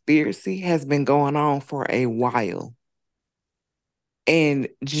conspiracy has been going on for a while. And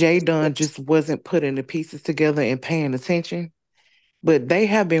Jay Dunn just wasn't putting the pieces together and paying attention. But they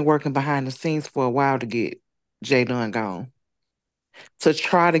have been working behind the scenes for a while to get Jay Dunn gone. To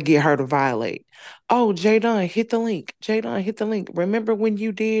try to get her to violate. Oh, Jay Dunn, hit the link. Jay Dunn, hit the link. Remember when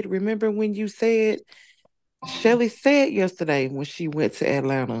you did? Remember when you said? Shelly said yesterday when she went to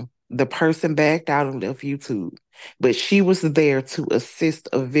Atlanta, the person backed out and left YouTube, but she was there to assist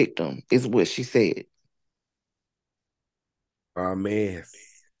a victim, is what she said. A mess.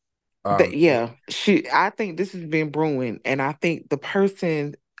 Yeah, I think this has been brewing, and I think the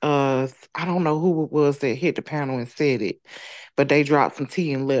person, I don't know who it was that hit the panel and said it, but they dropped some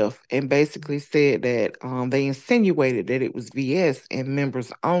tea and left, and basically said that they insinuated that it was VS and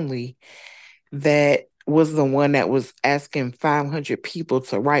members only that was the one that was asking 500 people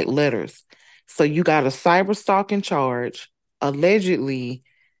to write letters. So you got a cyber stalking charge. Allegedly,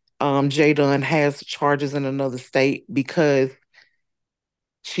 Jay Dunn has charges in another state because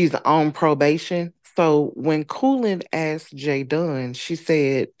she's on probation. So when Coolin asked Jay Dunn, she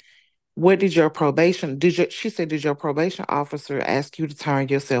said, "What did your probation? She said, did your probation officer ask you to turn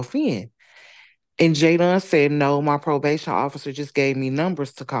yourself in?" And Jay Dunn said, "No, my probation officer just gave me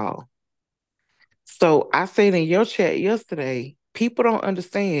numbers to call." So I said in your chat yesterday, people don't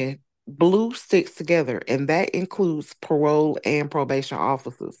understand blue sticks together, and that includes parole and probation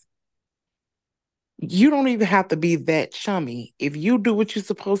officers. You don't even have to be that chummy. If you do what you're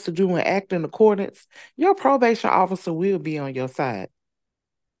supposed to do and act in accordance, your probation officer will be on your side.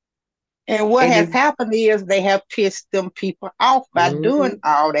 And what And has if happened is they have pissed them people off by doing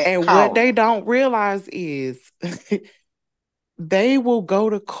all that and what calling. they don't realize is they will go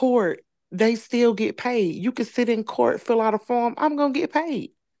to court, they still get paid. You can sit in court, fill out a form, I'm gonna get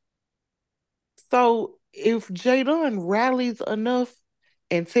paid. So if Jay Dunn rallies enough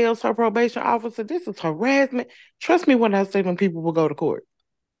and tells her probation officer this is harassment, trust me when I say when people will go to court.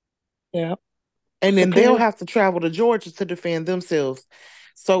 Yeah. And then they'll have to travel to Georgia to defend themselves.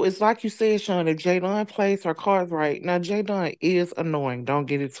 So it's like you said, Sean, if Jay Dunn plays her cards right. Now, Jay Dunn is annoying. Don't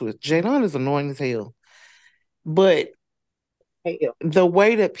get into it. Jay Dunn is annoying as hell. But the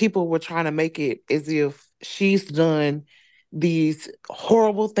way that people were trying to make it as if she's done these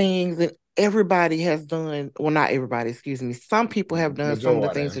horrible things and everybody has done, well, not everybody, excuse me. Some people have done some of the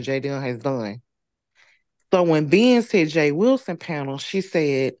things that Jay Dunn has done. So when Ben said Jay Wilson panel, she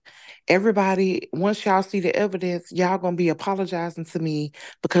said, "Everybody, once y'all see the evidence, y'all gonna be apologizing to me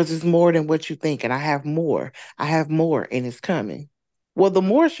because it's more than what you think, and I have more. I have more, and it's coming." Well, the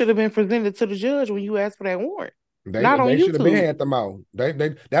more should have been presented to the judge when you asked for that warrant. Not on They should have been YouTube. had them on.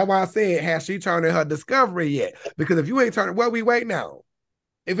 That's why I said, has she turned in her discovery yet? Because if you ain't turning, what we wait now?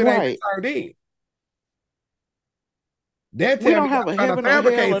 If it ain't been turned in, that We tell me don't have y'all a trying to heaven or hell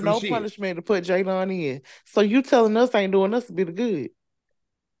fabricate or some no shit. punishment to put Jadon in. So you telling us ain't doing us a bit of good.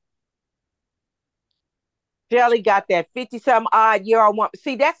 Shelly got that 50-something odd year old woman.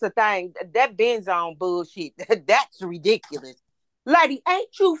 See, that's the thing. That Benz on bullshit. That's ridiculous. Lady,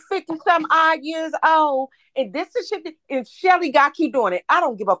 ain't you 50-something odd years old? And this is shit. And Shelly got you doing it. I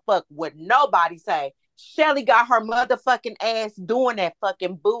don't give a fuck what nobody say. Shelly got her motherfucking ass doing that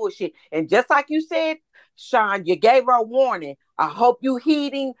fucking bullshit. And just like you said, Sean, you gave her a warning. I hope you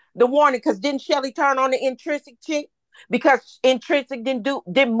heeding the warning, because didn't Shelly turn on the intrinsic chick? Because intrinsic didn't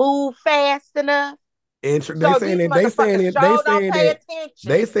move fast enough. They So saying these that they saying motherfuckers that they sure don't saying pay that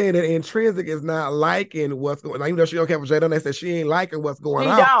they attention. saying that intrinsic is not liking what's going on. Even though she don't care for Jada, they said she ain't liking what's going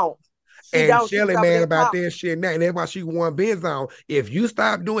She on. don't. She And don't. She's Shelly over mad there about talking. this shit now, and that's why she won biz on. If you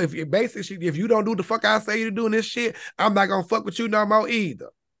stop doing, if you basically, if you don't do the fuck I say you doing this shit, I'm not gonna fuck with you no more either.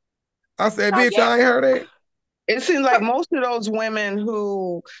 I said, So bitch, yeah. I ain't heard that. It seems like most of those women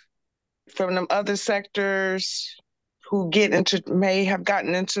who from them other sectors who may have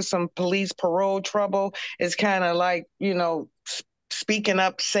gotten into some police parole trouble is kind of like, speaking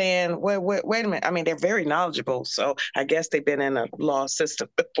up, saying, wait a minute. I mean, they're very knowledgeable, so I guess they've been in a law system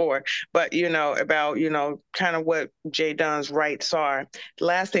before, but about, kind of what Jay Dunn's rights are. The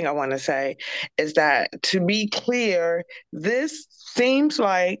last thing I want to say is that, to be clear, this seems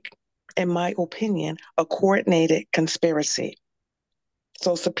like, in my opinion, a coordinated conspiracy.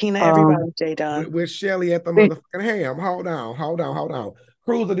 So subpoena everybody, Jay Dunn. With Shelly at the Be- motherfucking ham. Hold on.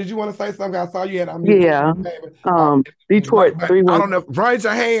 Cruiser, did you want to say something? I saw you had unmute. yeah. Um, Detroit but three I one. don't know. Raise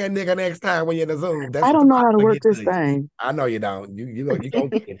your hand, nigga, next time when you're in the Zoom. That's I what don't the know mic how to will work get this to you. thing. I know you don't. You gonna get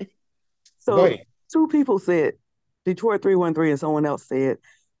it. Go So ahead. two people said Detroit 313 and someone else said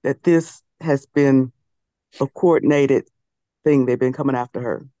that this has been a coordinated thing. They've been coming after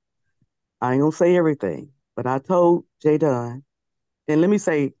her. I ain't gonna say everything, but I told Jay Dunn, and let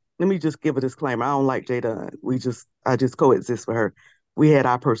me just give a disclaimer. I don't like Jay Dunn. I just coexist with her. We had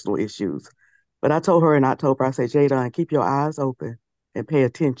our personal issues. But I told her in October, I said, Jay Dunn, keep your eyes open and pay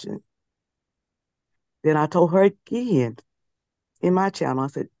attention. Then I told her again in my channel, I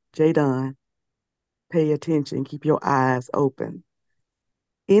said, Jay Dunn, pay attention, keep your eyes open.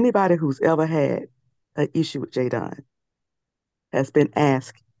 Anybody who's ever had an issue with Jay Dunn has been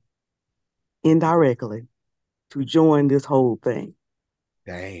asked indirectly to join this whole thing.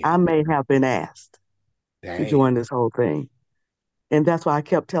 I Damn. may have been asked to Damn. join this whole thing. And that's why I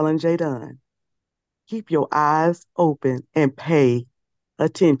kept telling Jay Dunn, keep your eyes open and pay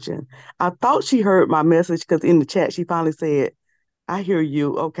attention. I thought she heard my message because in the chat she finally said, I hear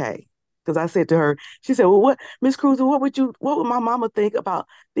you. Okay. Because I said to her, she said, well, what, Miss Cruiser, what would my mama think about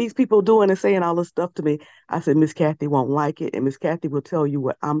these people doing and saying all this stuff to me? I said, Miss Kathy won't like it. And Miss Kathy will tell you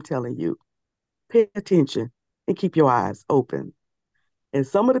what I'm telling you. Pay attention and keep your eyes open. And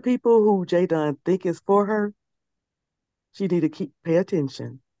some of the people who Jay Dunn think is for her, she need to pay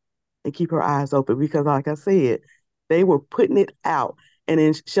attention and keep her eyes open because, like I said, they were putting it out. And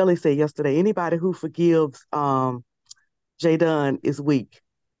then Shelley said yesterday, anybody who forgives Jay Dunn is weak.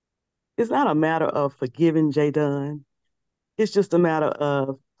 It's not a matter of forgiving Jay Dunn. It's just a matter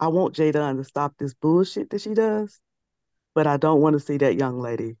of I want Jay Dunn to stop this bullshit that she does, but I don't want to see that young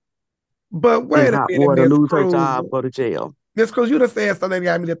lady But in wait a hot minute, water, Miss lose her Cruiser. job, go to jail. Miss Cruz, you just said something that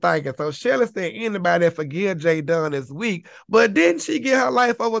got me to thinking. So Shelly said anybody that forgive Jay Dunn is weak, but didn't she get her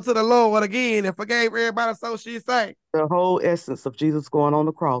life over to the Lord again and forgave everybody? So she say, The whole essence of Jesus going on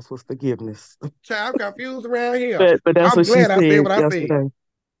the cross was forgiveness. child, I'm confused around here. But that's I'm what she glad I said said what I said. yesterday.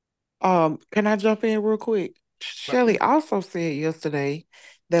 Can I jump in real quick? Shelly also said yesterday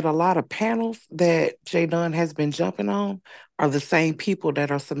that a lot of panels that Jay Dunn has been jumping on are the same people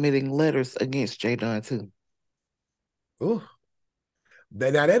that are submitting letters against Jay Dunn too. Ooh.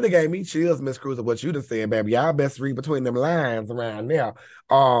 Now that gave me chills, Miss Cruz, of what you just said, baby. Y'all best read between them lines around now.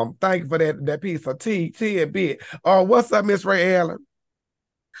 Thank you for that piece of tea a bit. What's up, Miss Ray Allen?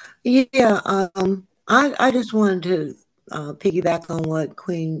 Yeah, I just wanted to piggyback on what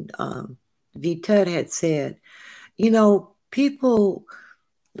Queen V. Tut had said. People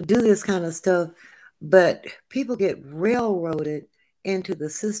do this kind of stuff, but people get railroaded into the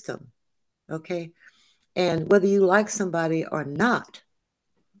system, okay? And whether you like somebody or not,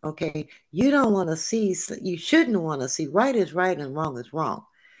 okay, you shouldn't want to see right is right and wrong is wrong.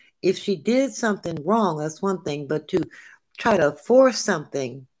 If she did something wrong, that's one thing, but to try to force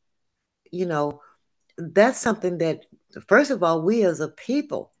something, you know, that's something that, first of all, we as a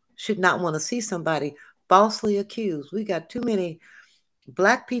people should not want to see somebody falsely accused. We got too many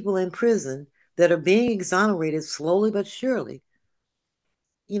Black people in prison that are being exonerated slowly but surely,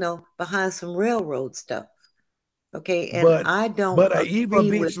 behind some railroad stuff. Okay. And But I don't but a evil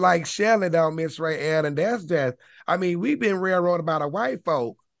agree with, bitch like Shelly though, Miss Ray Allen, that's just, I mean, we've been railroaded by the white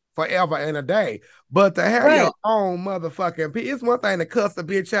folk forever and a day. But to have your right. own motherfucking it's one thing to cuss a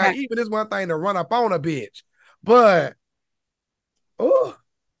bitch out, Right. even it's one thing to run up on a bitch. But oh,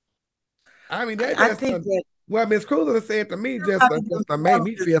 I mean that I just think that well, Miss Cruiser said to me just probably just gonna to be make able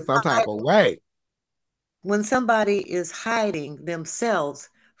me to feel some type survive. of way. when somebody is hiding themselves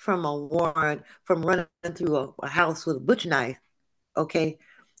from a warrant, from running through a house with a butcher knife, okay,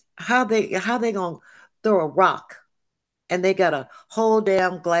 how they gonna throw a rock and they got a whole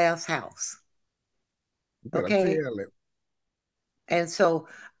damn glass house, You better okay? tell it. And so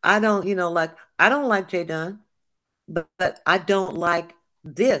I don't, like I don't like Jay Dunn, but I don't like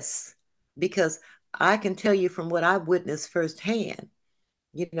this because I can tell you from what I've witnessed firsthand.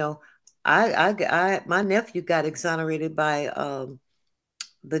 You know, my nephew got exonerated by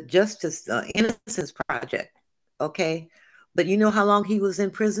the Justice Innocence Project. Okay, but you know how long he was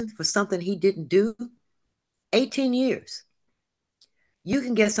in prison for something he didn't do? 18 years. You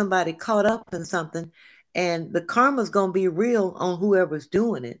can get somebody caught up in something, and the karma's gonna be real on whoever's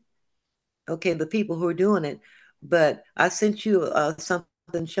doing it. Okay, the people who are doing it. But I sent you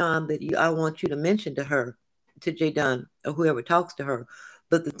something, Sean, that I want you to mention to her, to Jay Dunn or whoever talks to her.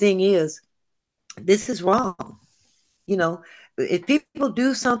 But the thing is, this is wrong. You know, if people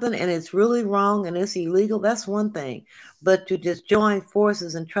do something and it's really wrong and it's illegal, that's one thing. But to just join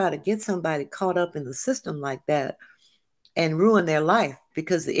forces and try to get somebody caught up in the system like that and ruin their life,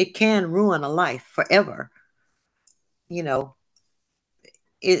 because it can ruin a life forever, you know,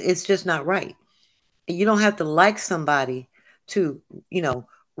 it's just not right. You don't have to like somebody to, you know,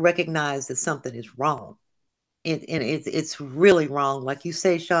 recognize that something is wrong. And it's really wrong. Like you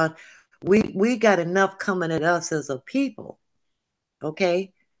say, Sean, we got enough coming at us as a people,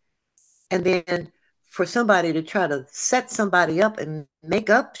 okay? And then for somebody to try to set somebody up and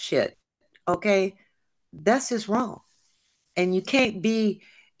make up shit, okay, that's just wrong. And you can't be,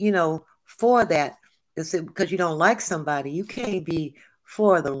 for that because you don't like somebody. You can't be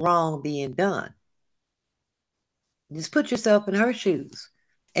for the wrong being done. Just put yourself in her shoes.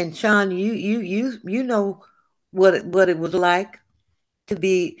 And Sean, you know what it was like to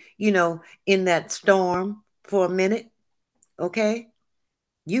be, in that storm for a minute, okay?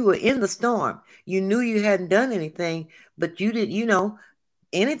 You were in the storm. You knew you hadn't done anything, but you did,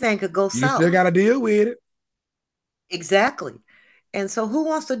 anything could go You still south. got to deal with it. Exactly. And so who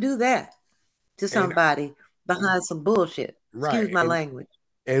wants to do that to And somebody behind some bullshit? right. Excuse my language.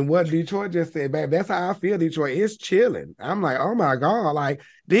 And what Detroit just said, babe, that's how I feel. Detroit is chilling. I'm like, oh my God, like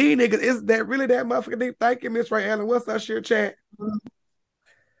these niggas, is that really that motherfucker deep? Thank you, Miss Ray Allen. What's up, share chat? To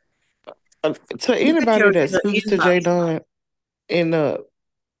You put anybody your, that your speaks to inbox. Jay Dunn in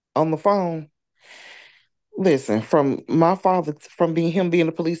on the phone, listen, from my father, from being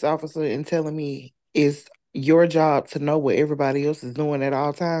a police officer and telling me it's your job to know what everybody else is doing at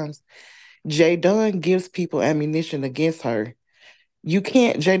all times. Jay Dunn gives people ammunition against her. You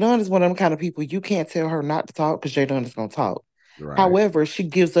can't, Jay Dunn is one of them kind of people, you can't tell her not to talk because Jay Dunn is going to talk. Right. However, she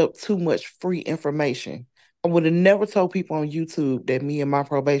gives up too much free information. I would have never told people on YouTube that me and my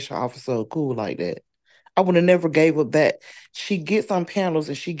probation officer are cool like that. I would have never gave up that. She gets on panels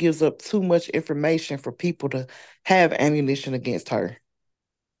and she gives up too much information for people to have ammunition against her.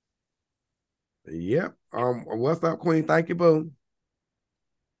 Yep. What's up, Queen? Thank you, boo.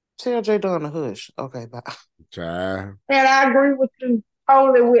 Tell Jay Dunn to hush. Okay, bye. Child. And I agree with you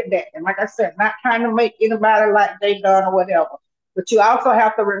totally with that. And like I said, not trying to make anybody like they done or whatever. But you also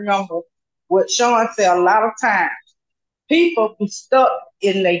have to remember what Sean said a lot of times. People be stuck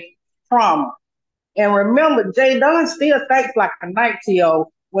in their trauma. And remember, Jay Dunn still thinks like a 19-year-old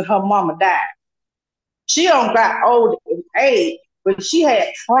when her mama died. She don't got old in age, but she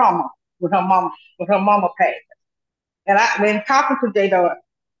had trauma when her mama passed. And I when talking to Jay Dunn,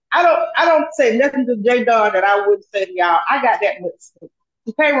 I don't say nothing to J Dog that I wouldn't say to y'all. I got that much stuff.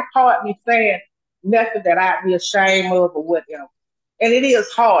 You can't record me saying nothing that I'd be ashamed of or whatever. And it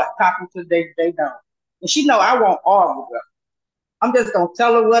is hard talking to J Dog. And she know I won't argue with her. I'm just gonna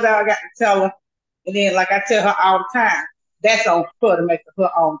tell her what I got to tell her. And then like I tell her all the time, that's on her to make her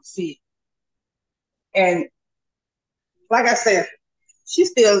own decision. And like I said, she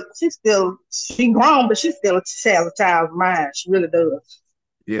grown, but she still has a child's mind. She really does.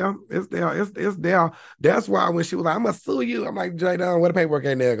 Yeah, it's there. It's there. That's why when she was like, I'm gonna sue you, I'm like, Jay Dunn, what the paperwork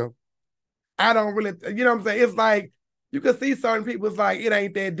ain't there? I don't really, you know what I'm saying? It's like you can see certain people, it's like it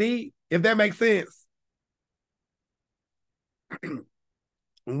ain't that deep, if that makes sense.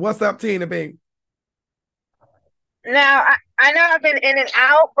 What's up, Tina B? Now, I know I've been in and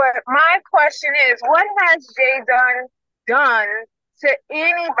out, but my question is, what has Jay done to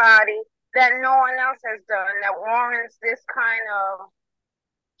anybody that no one else has done that warrants this kind of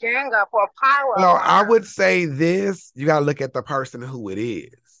gang up or pile up Well, on I her? would say this, you gotta look at the person who it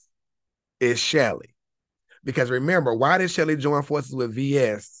is. It's Shelly. Because remember, why did Shelly join forces with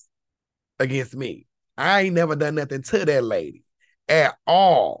VS against me? I ain't never done nothing to that lady at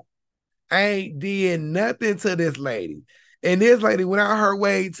all. ain't did nothing to this lady. And this lady went out her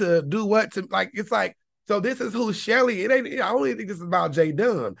way to do what to, like, it's like, so this is who Shelly, it ain't, I don't even think this is about Jay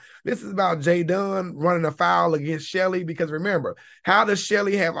Dunn. This is about Jay Dunn running a foul against Shelly, because remember, how does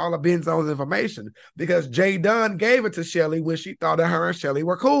Shelly have all of Benzone's information? Because Jay Dunn gave it to Shelly when she thought that her and Shelly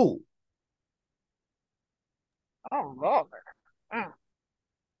were cool. Oh, Lord.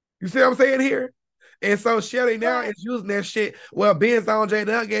 You see what I'm saying here? And so Shelly now is using that shit. Well, Benzone J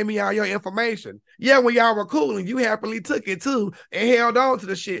Dunn gave me all your information. Yeah, when y'all were cool and you happily took it too and held on to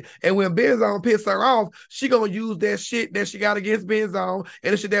the shit. And when Benzone pissed her off, she gonna use that shit that she got against Benzone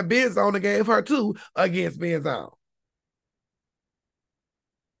and the shit that Benzone gave her too against Benzone.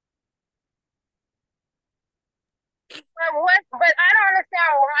 But I don't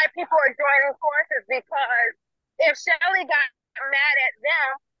understand why people are joining forces, because if Shelly got mad at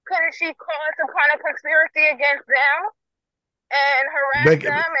them, couldn't she cause some kind of conspiracy against them and harass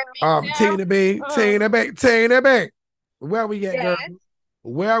them and make them? Tina B. Where we at, girl? Yes.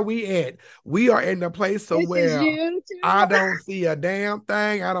 Where we at? We are in the place of This is where you too. I don't see a damn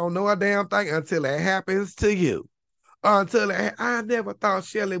thing. I don't know a damn thing until it happens to you. Until I never thought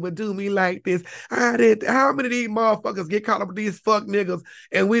Shelly would do me like this. I did. How many of these motherfuckers get caught up with these fuck niggas,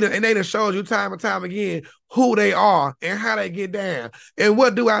 and they done showed you time and time again who they are and how they get down. And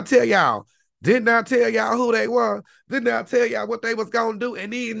what do I tell y'all? Didn't I tell y'all who they were? Didn't I tell y'all what they was gonna do?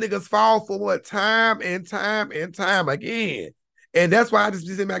 And these niggas fall for what time and time and time again. And that's why I just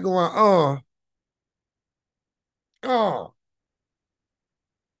sit back going, how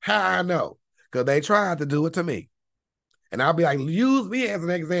I know? Because they tried to do it to me. And I'll be like, use me as an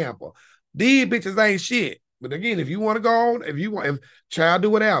example. These bitches ain't shit. But again, if you want to go on, if child do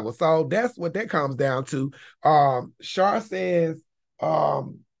whatever. So that's what that comes down to. Shar says,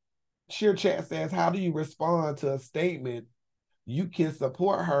 Sheer Chat says, how do you respond to a statement? You can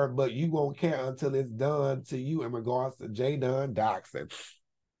support her, but you won't care until it's done to you in regards to J Dunn doxing.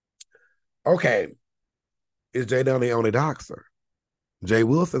 Okay. Is J Dunn the only doxer? Jay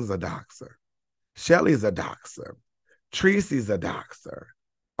Wilson's a doxer. Shelly's a doxer. Tracy's a doxer.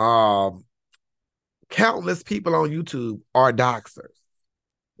 Countless people on YouTube are doxers.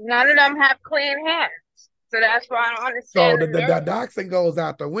 None of them have clean hands. So that's why I don't understand. So the doxing goes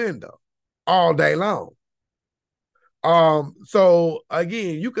out the window all day long. So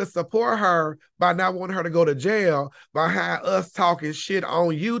again, you can support her by not wanting her to go to jail behind us talking shit on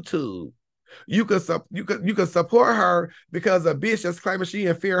YouTube. You could support her because a bitch that's claiming she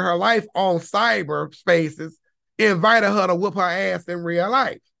in fear of her life on cyber spaces invited her to whoop her ass in real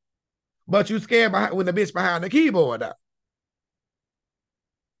life. But you scared when the bitch behind the keyboard up.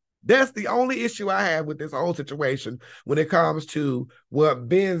 That's the only issue I have with this whole situation when it comes to what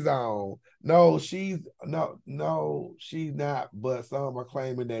Benzone. No, she's not, but some are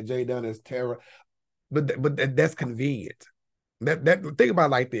claiming that Jay Dunn is terror. But that's convenient. That think about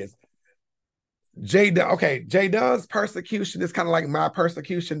it like this. Jay Dunn's persecution is kind of like my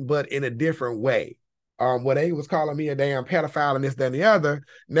persecution, but in a different way. When they was calling me a damn pedophile and this, that, and the other,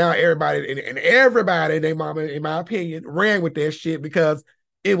 now everybody and everybody, they mama, in my opinion, ran with that shit because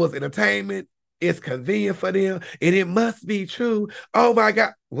it was entertainment, it's convenient for them, and it must be true. Oh my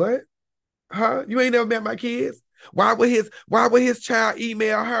God. What? Huh? You ain't never met my kids? Why would his child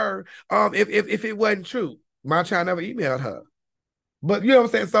email her if it wasn't true? My child never emailed her. But you know what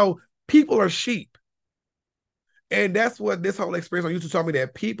I'm saying? So people are sheep. And that's what this whole experience on YouTube taught me,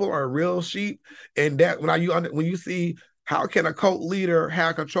 that people are real sheep. And that when you see how can a cult leader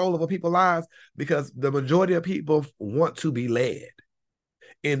have control over people's lives, because the majority of people want to be led.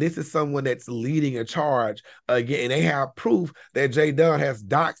 And this is someone that's leading a charge again. And they have proof that Jay Dunn has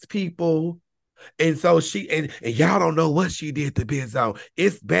doxed people. And so she and y'all don't know what she did to Benzo.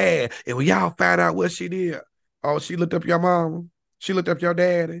 It's bad. And when y'all find out what she did, oh, she looked up your mama. She looked up your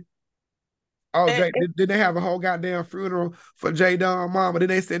daddy. Oh, did they have a whole goddamn funeral for Jay Dunn's mama? Then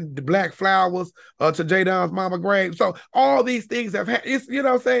they send the black flowers to Jay Dunn's mama grave. So all these things have happened. You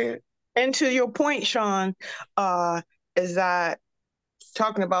know what I'm saying? And to your point, Sean, is that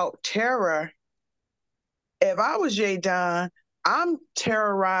talking about terror. If I was Jay Dunn, I'm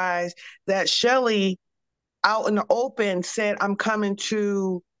terrorized that Shelly out in the open said, I'm coming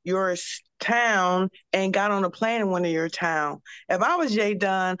to your town, and got on a plane in one of your town. If I was Jay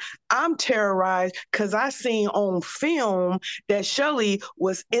Dunn, I'm terrorized because I seen on film that Shelly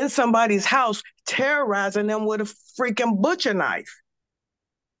was in somebody's house terrorizing them with a freaking butcher knife.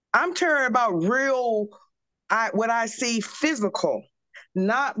 I'm terrorized about what I see physical,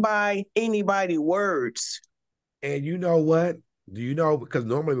 not by anybody's words. And you know what? Do you know, because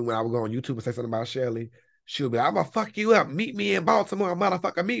normally when I would go on YouTube and say something about Shelly, she'll be, I'm gonna fuck you up. Meet me in Baltimore,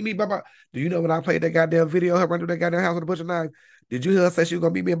 motherfucker. Meet me, blah, blah. Do you know when I played that goddamn video, her running through that goddamn house with a butcher knife? Did you hear her say she was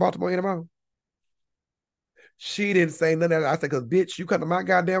gonna meet me in Baltimore in the morning? She didn't say none of that. I said, because bitch, you come to my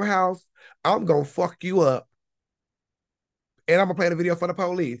goddamn house, I'm gonna fuck you up. And I'm gonna play the video for the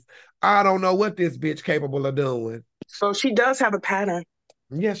police. I don't know what this bitch capable of doing. So she does have a pattern.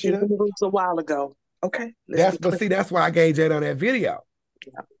 Yes, she It does. was a while ago. Okay. That's why I gave Jay Dunn that video.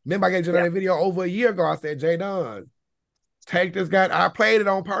 Yeah. Remember, I gave Jay Dunn that video over a year ago. I said, Jay Dunn, take this guy. I played it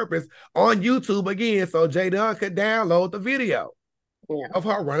on purpose on YouTube again, so Jay Dunn could download the video of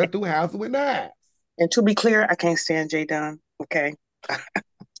her running through houses with knives. And to be clear, I can't stand Jay Dunn. Okay.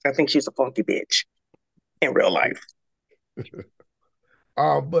 I think she's a funky bitch in real life.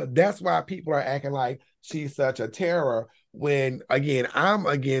 But that's why people are acting like she's such a terror when, again, I'm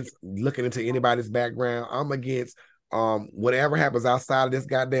against looking into anybody's background. I'm against whatever happens outside of this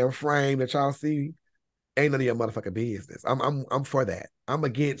goddamn frame that y'all see. Ain't none of your motherfucking business. I'm for that. I'm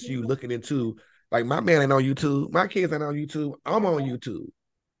against you looking into, like, my man ain't on YouTube. My kids ain't on YouTube. I'm on YouTube.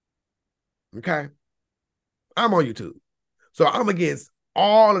 Okay? I'm on YouTube. So I'm against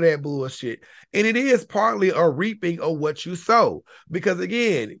all of that bullshit. And it is partly a reaping of what you sow. Because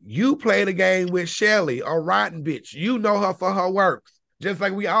again, you play the game with Shelly, a rotten bitch. You know her for her works, just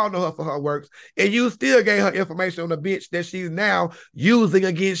like we all know her for her works. And you still gave her information on the bitch that she's now using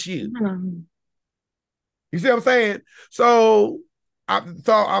against you. Mm-hmm. You see what I'm saying? So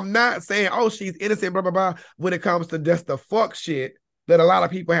I'm not saying, oh, she's innocent, blah, blah, blah, when it comes to just the fuck shit that a lot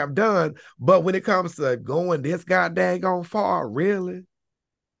of people have done. But when it comes to going this goddamn far, really?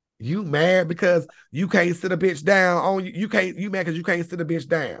 You mad because you can't sit a bitch down on you mad because you can't sit a bitch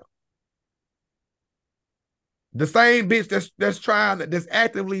down. The same bitch that's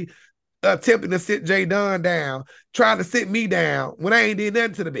actively attempting to sit Jay Dunn down, trying to sit me down when I ain't did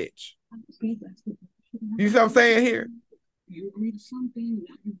nothing to the bitch. You see what I'm saying here? You agree to something.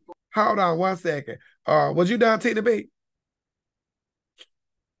 Hold on 1 second. Was you done, Tina B?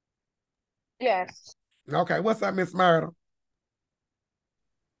 Yes. Okay, what's up, Miss Myrtle?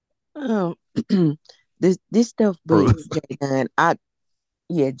 This stuff with Jay Dunn,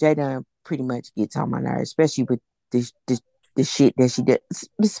 Jay Dunn pretty much gets on my nerves, especially with this the shit that she did,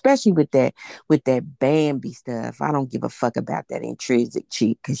 especially with that Bambi stuff. I don't give a fuck about that intrinsic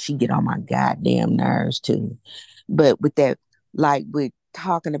chick because she get on my goddamn nerves too. But with that, like with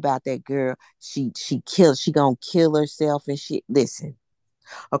talking about that girl, she gonna kill herself and shit. Listen,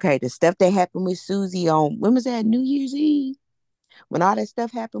 okay, the stuff that happened with Susie on, when was that, New Year's Eve? When all that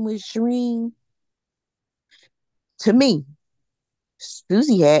stuff happened with Shireen, to me,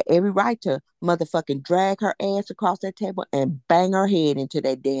 Susie had every right to motherfucking drag her ass across that table and bang her head into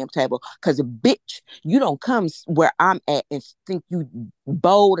that damn table. Cause a bitch, you don't come where I'm at and think you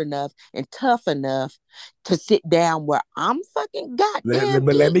bold enough and tough enough to sit down where I'm fucking goddamn.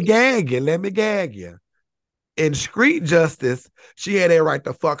 Let me gag you. In street justice, she had a right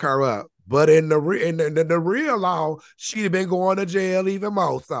to fuck her up. But in the real law, she'd have been going to jail even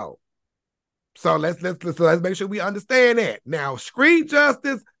more so. So let's make sure we understand that. Now, street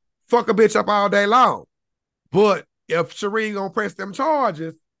justice, fuck a bitch up all day long. But if Shireen gonna press them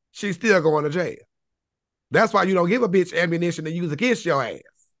charges, she's still going to jail. That's why you don't give a bitch ammunition to use against your ass.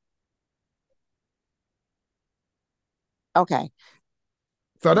 Okay.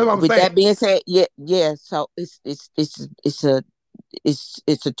 So that's what I'm with saying. That being said, yeah. So it's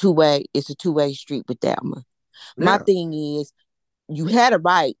a two-way street with that one. Yeah. My thing is, you had a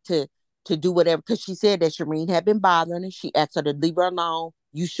right to do whatever, because she said that Shireen had been bothering her. She asked her to leave her alone.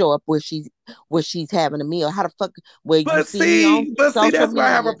 You show up where she's having a meal. How the fuck you see me on social media? That's why I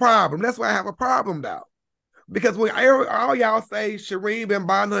have a problem. That's why I have a problem though. Because when all y'all say Shireen been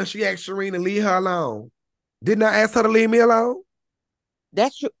bothering her, she asked Shireen to leave her alone. Didn't I ask her to leave me alone?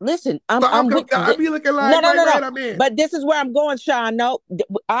 That's true. Listen, I'm with you. I be looking like, no. Wait a minute. But this is where I'm going, Sean. No,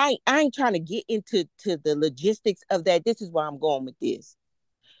 I ain't trying to get into the logistics of that. This is where I'm going with this.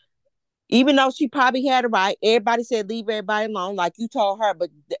 Even though she probably had a right, everybody said leave everybody alone, like you told her, but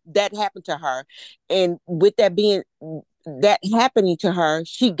that happened to her. And with that happening to her,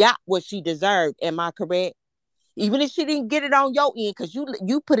 she got what she deserved. Am I correct? Even if she didn't get it on your end, because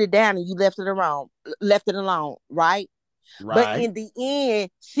you put it down and you left it alone, right? But in the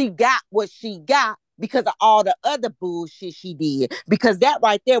end, she got what she got because of all the other bullshit she did. Because that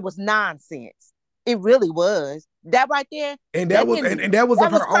right there was nonsense. It really was. That right there, And that that was didn't, and that was that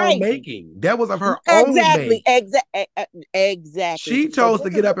of was her own crazy. making. That was of her own Exactly, make. exactly. She So chose to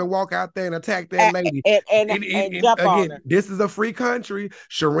this is get up and walk out there and attack that lady. and jump on Again, her. this is a free country.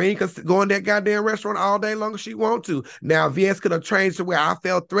 Shireen could go in that goddamn restaurant all day long if she want to. Now, VS could have changed to where I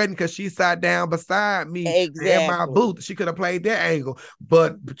felt threatened because she sat down beside me in my Exactly. booth. She could have played that angle.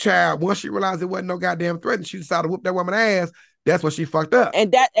 But child, once she realized it wasn't no goddamn threat, she decided to whoop that woman ass. That's when she fucked up.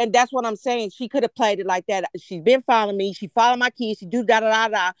 And that's what I'm saying. She could have played it like that. She's been following me. She followed my kids. She do da da da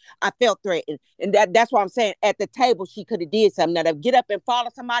da. I felt threatened, and that's what I'm saying. At the table, she could have did something. Now to get up and follow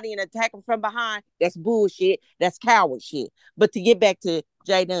somebody and attack them from behind, that's bullshit. That's coward shit. But to get back to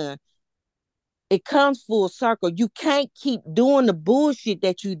Jay Dunn, it comes full circle. You can't keep doing the bullshit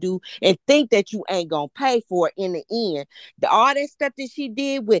that you do and think that you ain't gonna pay for it in the end. All that stuff that she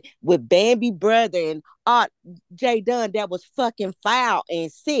did with Bambi brother and Jay Dunn, that was fucking foul and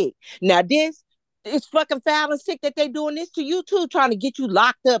sick. Now this it's fucking foul and sick that they doing this to you too, trying to get you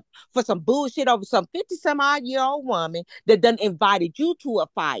locked up for some bullshit over some 50-some-odd-year-old woman that done invited you to a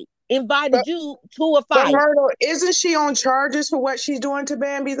fight. But, Invited you to a but fight. Myrtle, isn't she on charges for what she's doing to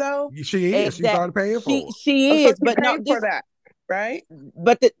Bambi though? She is. She Exact. started paying for it. She So is, she but no, paid for this that, right?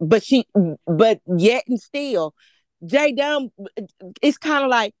 but yet and still, Jay Dunn, it's kind of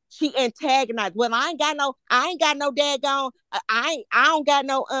like she antagonized. Well, I ain't got no daggone, I don't got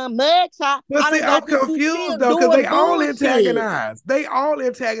no mug shot. But I see, don't I'm got this. You still confused though, because they doing all bullshit. antagonize. They all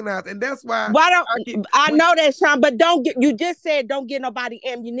antagonize, and that's why Why I get. don't I know that, Sean? But don't get. You just said don't get nobody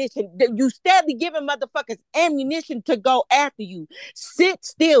ammunition. You steadily giving motherfuckers ammunition to go after you. Sit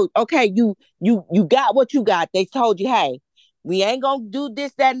still, okay? You got what you got. They told you, hey, we ain't gonna do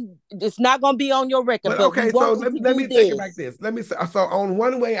this. That it's not gonna be on your record, But but we okay, so want you let, to let do me take it like this. this. Let me say, so on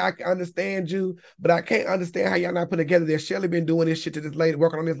one way I can understand you, but I can't understand how y'all not put together that Shelly been doing this shit to this lady,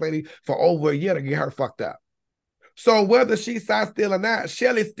 working on this lady for over a year to get her fucked up. So whether she sat still or not,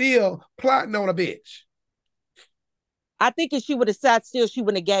 Shelly's still plotting on a bitch. I think if she would have sat still, she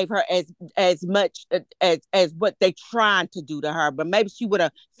wouldn't have gave her as much as what they trying to do to her. But maybe she would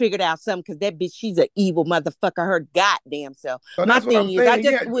have figured out something because that bitch, she's an evil motherfucker. Her goddamn self. So My that's what I'm thing is, I saying.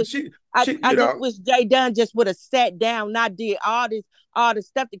 just Yeah, wish, she, I just wish Jay Dunn just would have sat down, not did all this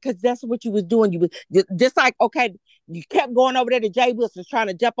stuff because that's what you was doing. You was just like, okay, you kept going over there to Jay Wilson trying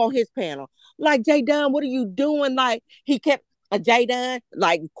to jump on his panel. Like, Jay Dunn, what are you doing? Like, he kept Jay Dunn,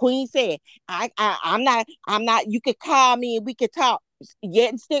 like Queen said, I'm not, you could call me and we could talk. Yet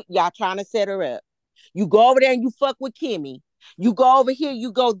and still, y'all trying to set her up. You go over there and you fuck with Kimmy. You go over here,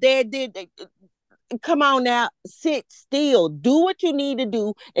 you go there, come on now, sit still, do what you need to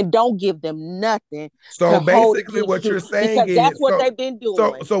do, and don't give them nothing So to hold basically, against what you you're saying because that's is what they've been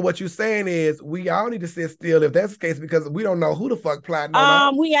doing. so what you're saying is we all need to sit still if that's the case because we don't know who the fuck plotting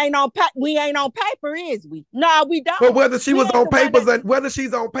on us. We ain't on paper, is we? No, we But don't. whether she We was ain't on the one that. papers or whether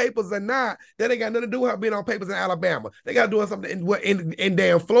she's on papers or not, that ain't got nothing to do with her being on papers in Alabama. They got to do something in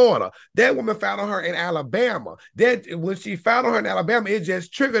damn Florida. That woman found on her in Alabama. That when she found on her in Alabama, it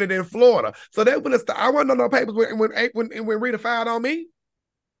just triggered it in Florida. So that would have. I wasn't on no papers when Rita filed on me.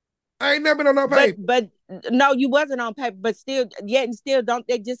 I ain't never been on no paper. But no, you wasn't on paper. But still, yet and still, don't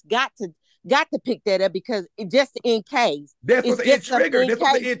they just got to pick that up because just in case. That's It's what it just some triggered. in That's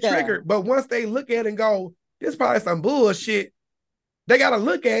what case it stuff. triggered. But once they look at it and go, this probably some bullshit. They gotta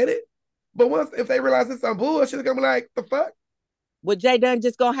look at it. But once if they realize it's some bullshit, they're gonna be like, the fuck? Well, Jay Dunn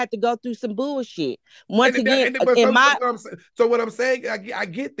just gonna have to go through some bullshit. Once again, But in my so what I'm saying, I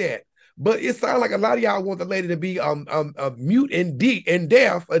get that. But it sounds like a lot of y'all want the lady to be mute and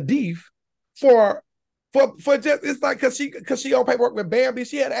deaf, a deaf for just it's like because she on paperwork with Bambi,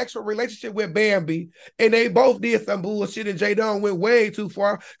 she had an actual relationship with Bambi, and they both did some bullshit, and Jay Dunn went way too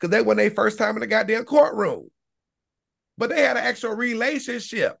far because they went their first time in the goddamn courtroom. But they had an actual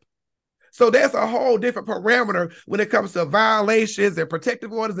relationship. So that's a whole different parameter when it comes to violations and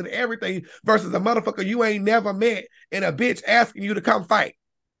protective orders and everything versus a motherfucker you ain't never met and a bitch asking you to come fight.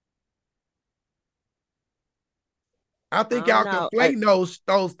 I think I don't y'all know. conflating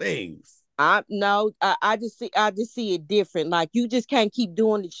those things. I just see it different. Like you just can't keep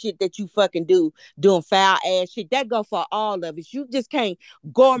doing the shit that you fucking doing foul ass shit. That go for all of us. You just can't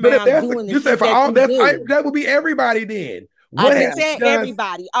go But if around that's doing the you say shit for that all you do. that would be everybody then. I What has just she said done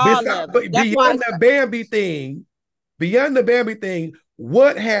everybody, all of us. That's why beyond the Bambi thing? Beyond the Bambi thing,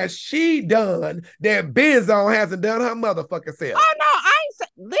 what has she done that Benzo hasn't done her motherfucking self? oh no, I ain't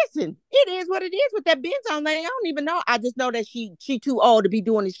listen, it is what it is with that Benz on there. I don't even know. I just know that she too old to be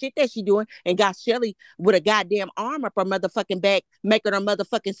doing the shit that she doing and got Shelly with a goddamn arm up her motherfucking back, making her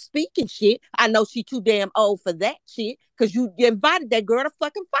motherfucking speaking shit. I know she too damn old for that shit because you invited that girl to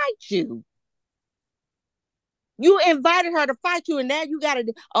fucking fight you. You invited her to fight you, and now you gotta,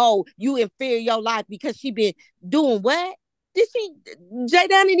 you inferior your life because she been doing what? Did she? Jay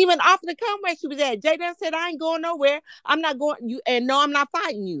Dunn didn't even offer to come where she was at. Jay Dunn said, "I ain't going nowhere. I'm not going." You and no, I'm not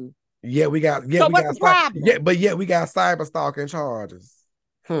fighting you. Yeah, we got. Yeah, So we what's got. the problem? Yeah, but yet we got cyber stalking charges.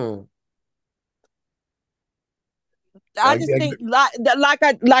 I just think,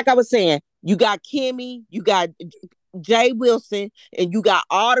 like I was saying, you got Kimmy, you got Jay Wilson, and you got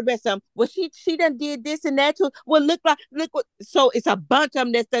all the rest of them. Well, she done did this and that too. Well, look what. So it's a bunch of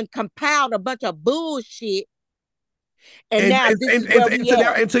them that's done compiled a bunch of bullshit. And now this is where we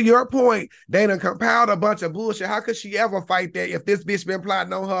at. And to your point, they done compiled a bunch of bullshit. How could she ever fight that if this bitch been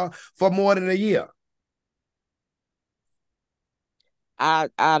plotting on her for more than a year? I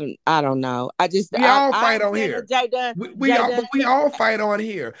don't know. We all fight on here. We all fight on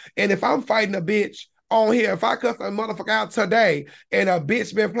here. And if I'm fighting a bitch on here, if I cuss a motherfucker out today and a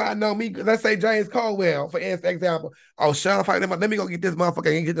bitch been plotting on me, let's say James Colwell, for example, Sean fighting him, let me go get this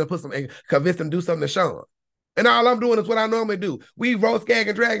motherfucker and get to put some convince him to do something to Sean. And all I'm doing is what I normally do. We roast, gag,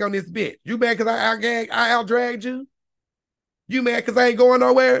 and drag on this bitch. You mad because I out-dragged you? You mad because I ain't going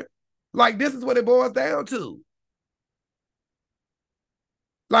nowhere? Like, this is what it boils down to.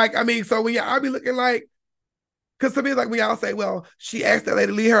 Like, I mean, so when I be looking like, because to me, like, when y'all say, well, she asked that lady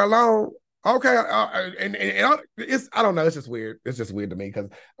to leave her alone. Okay. And it's, I don't know. It's just weird. It's just weird to me because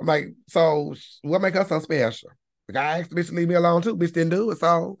I'm like, so what make her so special? The guy asked the bitch to leave me alone too. Bitch didn't do it.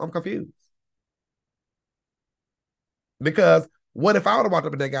 So I'm confused. Because what if I would have walked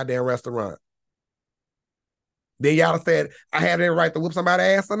up in that goddamn restaurant? Then y'all have said I had every right to whoop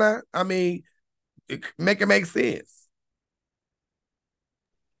somebody's ass or not? I mean, make it make sense.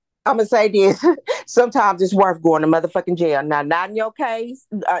 I'm gonna say this. Sometimes it's worth going to motherfucking jail. Now, not in your case,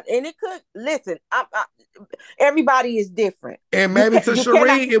 and it could. Listen, everybody is different. And maybe to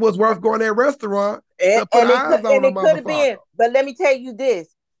Sheree, it was worth going to that restaurant to put eyes on the motherfucker. Could have been. But let me tell you this: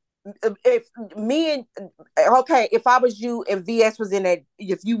 if I was you and VS was in that,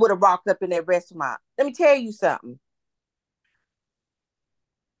 if you would have walked up in that restaurant, let me tell you something.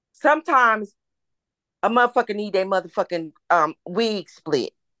 Sometimes a motherfucker need that motherfucking wig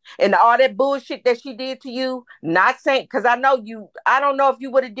split. And all that bullshit that she did to you, not saying, because I don't know if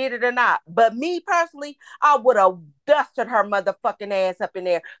you would have did it or not. But me personally, I would have dusted her motherfucking ass up in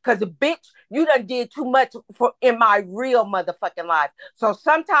there. Because bitch, you done did too much in my real motherfucking life. So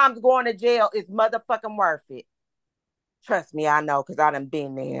sometimes going to jail is motherfucking worth it. Trust me, I know, because I done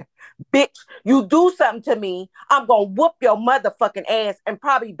been there. Bitch, you do something to me, I'm going to whoop your motherfucking ass and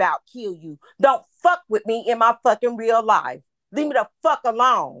probably about kill you. Don't fuck with me in my fucking real life. Leave me the fuck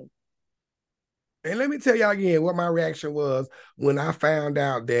alone. And let me tell y'all again what my reaction was when I found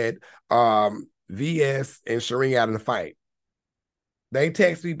out that VS and Shereen got in a fight. They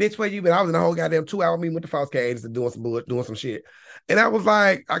text me, bitch, where you been? I was in the whole goddamn 2-hour meeting with the false agents and doing some shit. And I was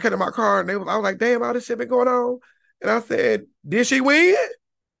like, I cut in my car and I was like, damn, all this shit been going on. And I said, did she win?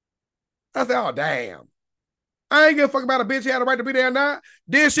 I said, oh, damn. I ain't give a fuck about a bitch who had a right to be there or not.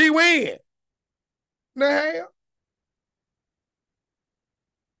 Did she win? The hell?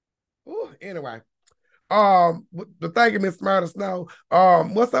 Ooh, anyway. Thank you, Miss Smarter Snow.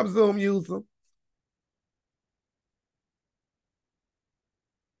 What's up, Zoom user?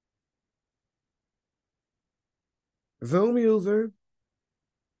 Zoom user.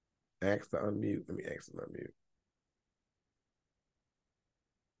 Ask to unmute. Let me ask to unmute.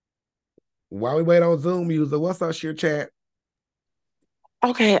 While we wait on Zoom user, what's up, Sheer Chat?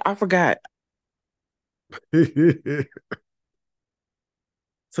 Okay, I forgot.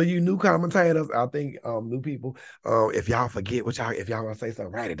 So you new commentators, I think new people, if y'all forget if y'all want to say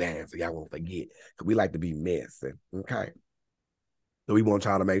something, write it down so y'all won't forget. Because we like to be messy. Okay. So we want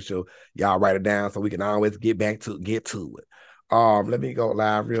y'all to make sure y'all write it down so we can always get to it. Let me go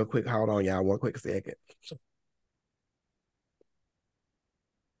live real quick. Hold on, y'all. One quick second.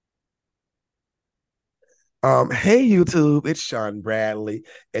 Hey YouTube, it's Sean Bradley,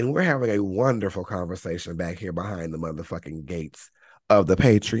 and we're having a wonderful conversation back here behind the motherfucking gates of the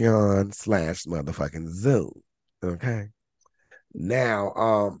Patreon / motherfucking Zoom. Okay.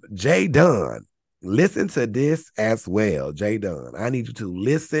 Now, Jay Dunn, listen to this as well. Jay Dunn, I need you to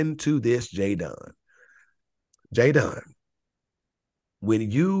listen to this, Jay Dunn. Jay Dunn, when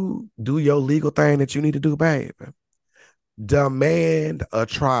you do your legal thing that you need to do, baby, demand a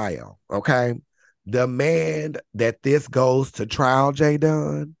trial, okay? Demand that this goes to trial, Jay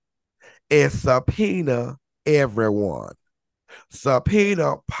Dunn, and subpoena everyone.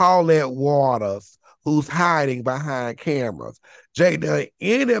 Subpoena Paulette Waters, who's hiding behind cameras. Jay Dunn,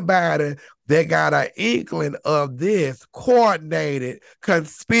 anybody that got an inkling of this coordinated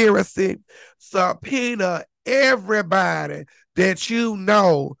conspiracy, subpoena everybody that you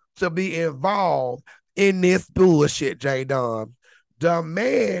know to be involved in this bullshit, J Dunn.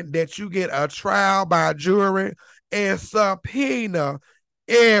 Demand that you get a trial by jury and subpoena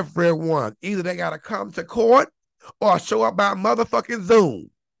everyone. Either they gotta come to court or show up by motherfucking Zoom.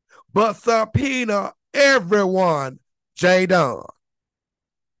 But subpoena everyone, J Dunn.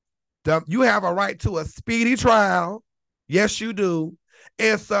 You have a right to a speedy trial. Yes, you do.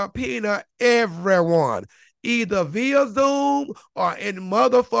 And subpoena everyone, either via Zoom or in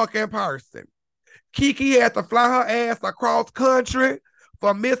motherfucking person. Kiki had to fly her ass across country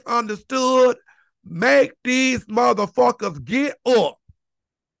for misunderstood. Make these motherfuckers get up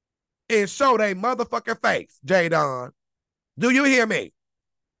and show their motherfucking face, J Don. Do you hear me?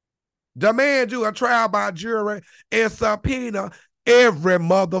 Demand you a trial by jury and subpoena every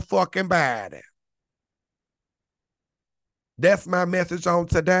motherfucking body. That's my message on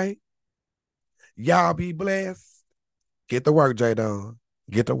today. Y'all be blessed. Get to work, J Don.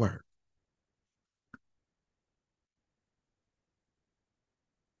 Get to work.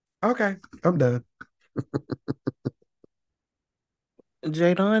 Okay, I'm done.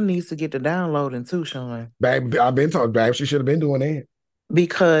 Jadon needs to get the downloading too, Sean. Babe, I've been told, babe, she should have been doing that.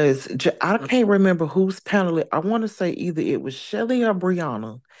 Because I can't remember whose panel I want to say either it was Shelly or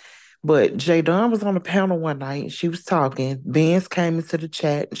Brianna, but Jadon was on the panel one night and she was talking. Benz came into the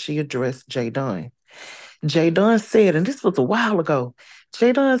chat and she addressed Jadon. Jadon said, and this was a while ago,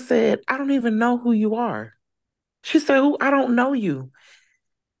 Jadon said, I don't even know who you are. She said, "Who? I don't know you."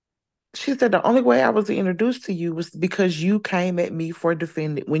 She said the only way I was introduced to you was because you came at me for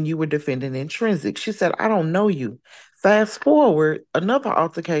defending when you were defending Intrinsic. She said, I don't know you. Fast forward, another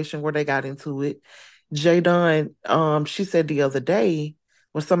altercation where they got into it. Jadon, she said the other day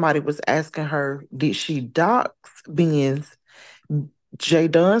when somebody was asking her, did she dox Benz?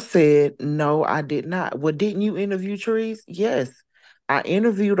 Jadon said, no, I did not. Well, didn't you interview Trees? Yes. I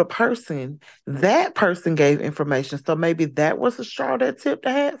interviewed a person. That person gave information. So maybe that was a straw that tipped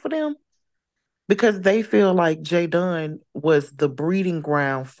the hat for them because they feel like Jay Dunn was the breeding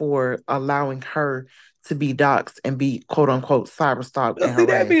ground for allowing her to be doxxed and be quote unquote cyber stalked and See,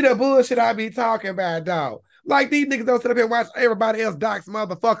 that be harassed. the bullshit I be talking about, dog. Like these niggas don't sit up here and watch everybody else dox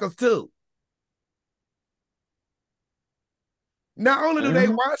motherfuckers too. Not only do they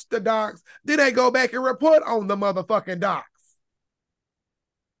watch the docs, then they go back and report on the motherfucking docs.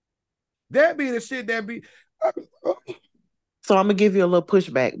 That be the shit that be. So I'm gonna give you a little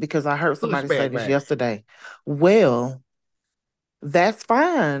pushback because I heard somebody say this yesterday. Well, that's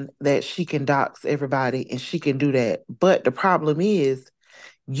fine that she can dox everybody and she can do that. But the problem is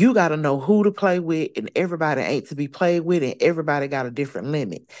you got to know who to play with, and everybody ain't to be played with, and everybody got a different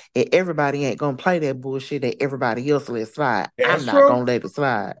limit. And everybody ain't going to play that bullshit that everybody else let slide. That's I'm true. not going to let it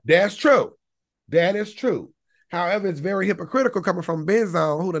slide. That's true. That is true. However, it's very hypocritical coming from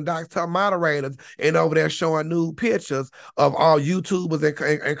Benzone, who the docs her moderators and over there showing nude pictures of all YouTubers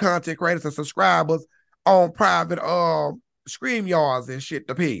and content creators and subscribers on private stream yards and shit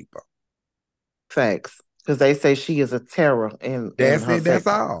to people. Facts. Because they say she is a terror in that's her it. That's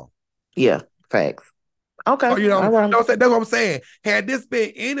all. Yeah, facts. Okay. So, you know, all right. that's what I'm saying. Had this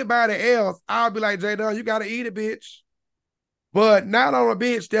been anybody else, I'll be like, J Dunn, you gotta eat it, bitch. But not on a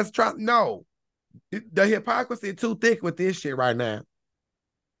bitch that's trying. No, the hypocrisy too thick with this shit right now.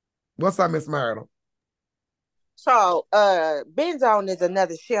 What's up, Miss Myrtle? So, Benzone is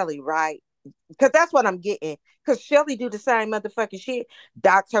another Shelly, right? Because that's what I'm getting. Because Shelly do the same motherfucking shit.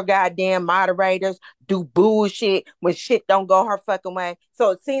 Dox her goddamn moderators, do bullshit when shit don't go her fucking way. So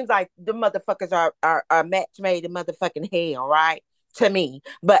it seems like the motherfuckers are match made in motherfucking hell, right? To me.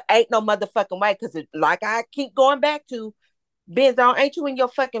 But ain't no motherfucking way. Because like I keep going back to, Benzone, ain't you in your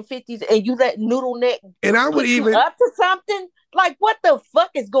fucking 50s and you let Noodle Neck and I would even up to something? Like, what the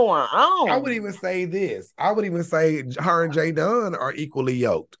fuck is going on? I would even say this. I would even say her and J Dunn are equally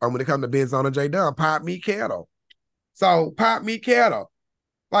yoked. When it comes to Benzone and J Dunn, pop meat cattle. So pop meat cattle.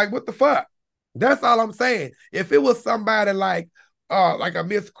 Like, what the fuck? That's all I'm saying. If it was somebody like a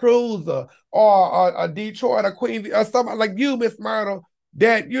Miss Cruiser or a Detroit or Queen or somebody like you, Miss Myrtle,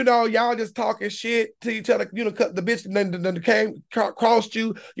 that, you know, y'all just talking shit to each other, you know, cut the bitch, and then came, crossed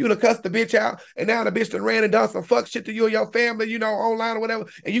you, you know, cussed the bitch out, and now the bitch done ran and done some fuck shit to you and your family, you know, online or whatever,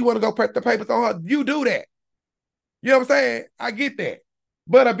 and you want to go press the papers on her, you do that. You know what I'm saying? I get that.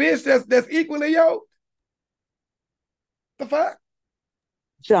 But a bitch that's equally yoked, the fuck?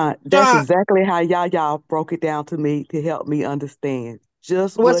 John, that's exactly how y'all broke it down to me to help me understand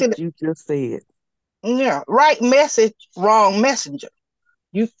just what you just said. Yeah, right message, wrong messenger.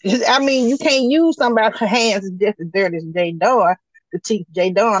 You can't use somebody's hands just as dirty as J Dunn to teach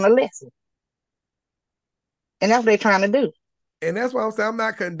J Dunn a lesson. And that's what they're trying to do. And that's why I'm saying I'm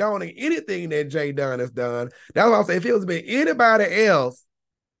not condoning anything that Jay Dunn has done. That's why I'm saying if it was been anybody else,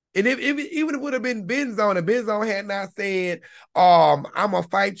 and if even if it would have been Benzone, and Benzone had not said, I'm gonna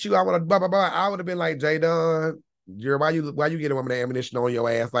fight you, I wanna blah blah blah, I would have been like, Jay Dunn, why you get a woman ammunition on your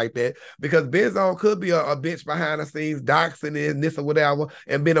ass like that? Because Benzone could be a bitch behind the scenes, doxing this or whatever,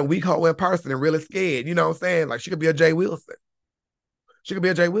 and been a weak hoe in person and really scared. You know what I'm saying? Like she could be a Jay Wilson. She could be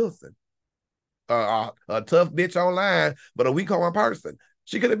a Jay Wilson. A tough bitch online, but a weak hoe in person.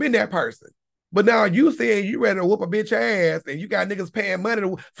 She could have been that person. But now you saying you ready to whoop a bitch ass and you got niggas paying money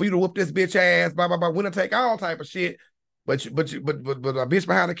for you to whoop this bitch ass, blah, blah, blah, winner take all type of shit. But a bitch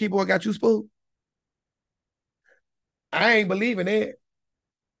behind the keyboard got you spooked. I ain't believing it.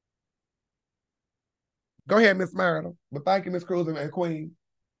 Go ahead, Miss Myrtle. But thank you, Miss Cruz and Queen.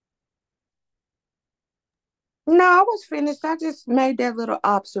 No, I was finished. I just made that little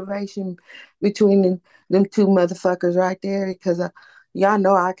observation between them two motherfuckers right there because y'all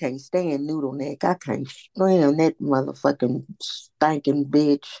know I can't stand Noodle Neck. I can't stand that motherfucking stinking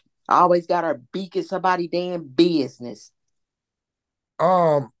bitch. I always got her beaking somebody damn business.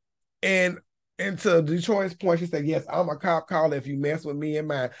 And to Detroit's point, she said, yes, I'm a cop caller if you mess with me and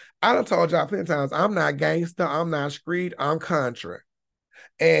mine. I done told y'all plenty times, I'm not gangster, I'm not street, I'm country.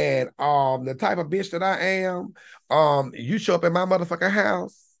 And the type of bitch that I am, you show up at my motherfucking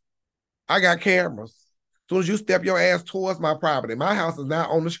house, I got cameras. As soon as you step your ass towards my property, my house is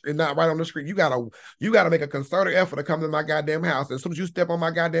not on the street, not right on the street. You gotta make a concerted effort to come to my goddamn house. As soon as you step on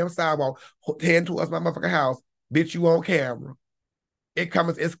my goddamn sidewalk, heading towards my motherfucking house, bitch, you on camera.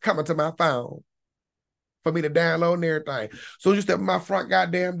 It's coming to my phone for me to download and everything. So you step in my front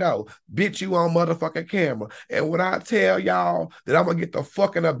goddamn door, bitch, you on motherfucking camera. And when I tell y'all that I'm gonna get the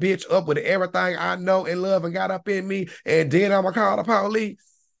fucking a bitch up with everything I know and love and got up in me, and then I'm gonna call the police.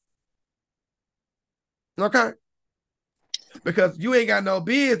 Okay? Because you ain't got no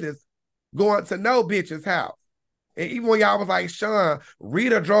business going to no bitch's house. And even when y'all was like, Sean,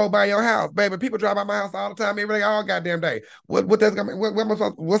 Rita drove by your house, baby. People drive by my house all the time, every day, all goddamn day. What's in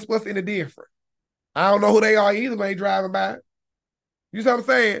the difference? I don't know who they are either when they driving by. You see what I'm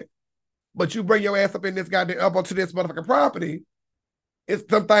saying? But you bring your ass up in this goddamn up onto this motherfucking property, it's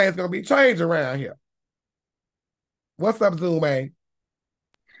some things gonna be changed around here. What's up, Zoom, man?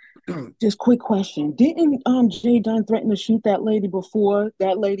 Just quick question. Didn't Jay Dunn threaten to shoot that lady before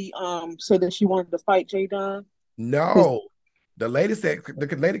that lady said that she wanted to fight Jay Dunn? No. The lady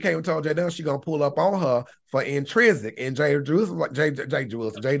came and told Jay Dunn she gonna pull up on her for intrinsic. And Jay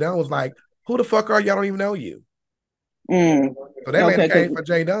Dunn was like, who the fuck are you? I don't even know you. So that lady came for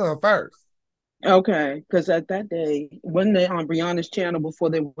Jay Dunn first. Okay, because at that day, wasn't they on Brianna's channel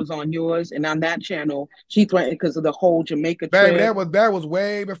before they was on yours, and on that channel, she threatened because of the whole Jamaica trip. Baby, that was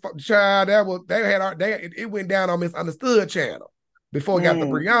way before. Child, it went down on Misunderstood channel before it got the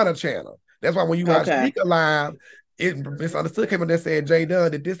Brianna channel. That's why when you watch Nika Live, Misunderstood came in there saying, Jay Dunn,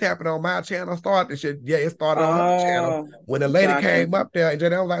 did this happen on my channel? Started shit. Yeah, it started on her channel. When the lady came up there, and Jay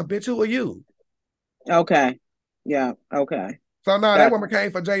Dunn was like, bitch, who are you? Okay. Yeah, okay. So now that woman came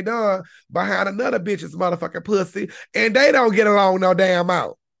for Jay Dunn behind another bitch's motherfucking pussy, and they don't get along no damn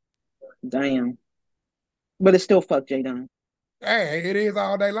out. Damn. But it's still fuck Jay Dunn. Hey, it is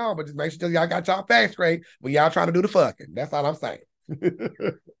all day long, but just make sure y'all got y'all facts straight when y'all trying to do the fucking. That's all I'm saying.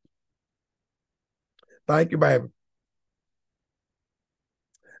 Thank you, baby.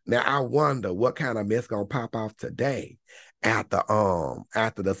 Now I wonder what kind of mess gonna pop off today after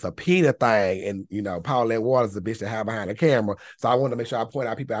the subpoena thing, and Paulette Waters, the bitch that hide behind the camera. So I want to make sure I point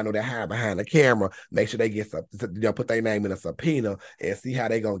out people I know that hide behind the camera, make sure they get put their name in a subpoena and see how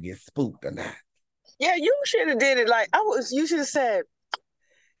they gonna get spooked or not. Yeah, you should have did it like you should have said,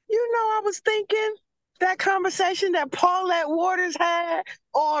 I was thinking that conversation that Paulette Waters had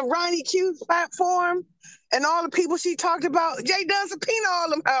on Ronnie Q's platform and all the people she talked about, Jay Dunn subpoena all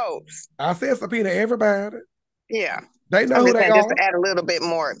them hoes. I said subpoena everybody. Yeah. They know who they are. Just to add a little bit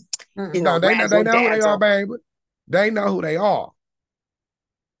more, they know who they are, baby. They know who they are.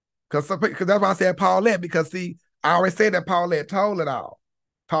 Because that's why I said Paulette, because see, I already said that Paulette told it all.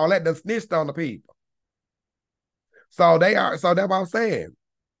 Paulette done snitched on the people. So that's what I'm saying.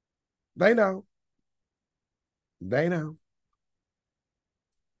 They know. They know.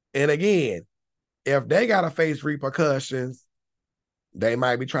 And again, if they gotta face repercussions, they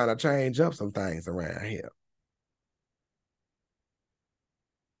might be trying to change up some things around here.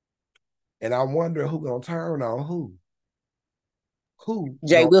 And I'm wondering who gonna turn on who. Who?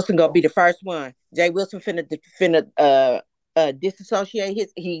 Jay Wilson gonna be the first one. Jay Wilson finna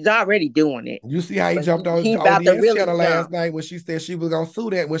disassociate he's already doing it. You see how he But jumped on he the about to ODS really channel last jump. night when she said she was gonna sue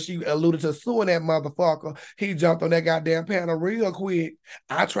that, when she alluded to suing that motherfucker. He jumped on that goddamn panel real quick.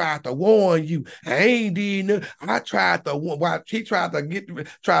 I tried to warn you. I ain't did nothing. I tried to why he tried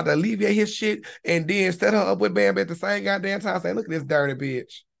to alleviate his shit and then set her up with Bam at the same goddamn time. Say, look at this dirty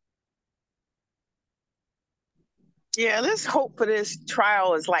bitch. Yeah, let's hope for this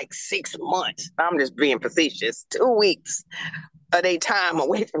trial is like 6 months. I'm just being facetious. 2 weeks of their time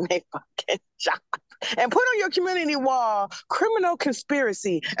away from their fucking job. And put on your community wall criminal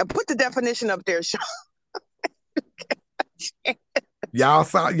conspiracy and put the definition up there. Y'all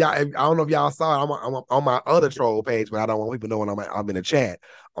saw y'all. I don't know if y'all saw it. I'm on my other troll page, but I don't want people knowing I'm in the chat.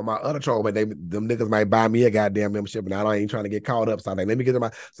 On my other troll, but them niggas might buy me a goddamn membership, and I don't ain't trying to get caught up. So I let me get to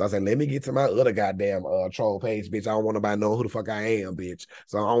my. So I said, let me get to my other goddamn troll page, bitch. I don't want nobody to know who the fuck I am, bitch.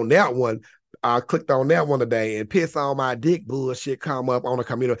 So on that one, I clicked on that one today, and piss on my dick bullshit come up on the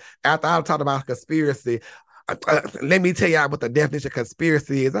community after I talked about conspiracy. Let me tell y'all what the definition of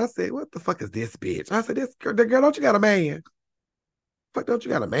conspiracy is. I said, what the fuck is this, bitch? I said, this girl, don't you got a man? Fuck, don't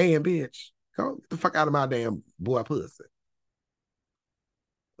you got a man, bitch? Go get the fuck out of my damn boy pussy.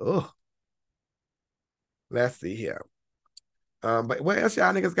 Oh, let's see here. But what else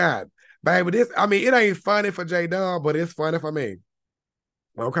y'all niggas got? Baby, it ain't funny for J Dunn, but it's funny for me.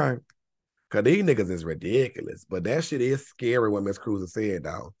 Okay. Cause these niggas is ridiculous. But that shit is scary what Miss Cruz said,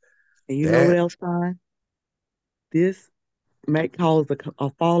 though. And you know what else, fine? This might cause a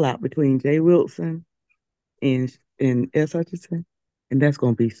fallout between Jay Wilson and S. Hutchinson. And that's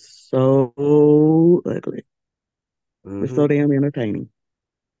gonna be so ugly. It's so damn entertaining.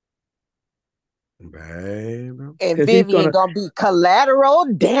 Baby. And Vivian gonna be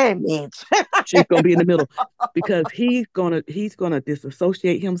collateral damage. She's gonna be in the middle because he's gonna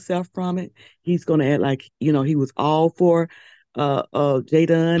disassociate himself from it. He's gonna act like he was all for Jay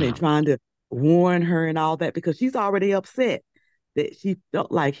Dunn and trying to warn her and all that because she's already upset that she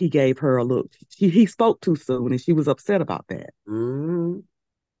felt like he gave her a look. He spoke too soon and she was upset about that. Mm-hmm.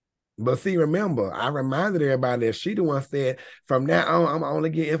 But see, remember, I reminded everybody that she the one said, from now on, I'm gonna only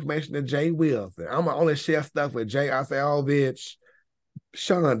get information to Jay Wilson. I'm gonna only share stuff with Jay. I say, oh, bitch,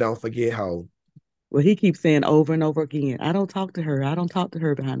 Sean, don't forget how. Well, he keeps saying over and over again, I don't talk to her. I don't talk to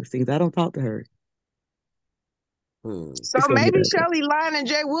her behind the scenes. I don't talk to her. So maybe Shelley lining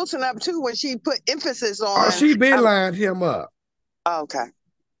Jay Wilson up too when she put emphasis on. Oh, she been lined him up. Oh, okay.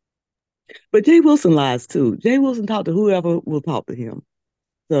 But Jay Wilson lies too. Jay Wilson talk to whoever will talk to him.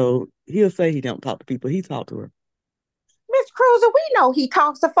 So he'll say he don't talk to people. He talked to her. Miss Cruiser, we know he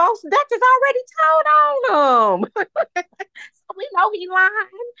talks to folks. Duchess already told on him. So we know he lying.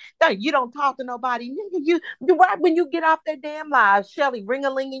 No, you don't talk to nobody. Nigga, you right when you get off that damn live, Shelly,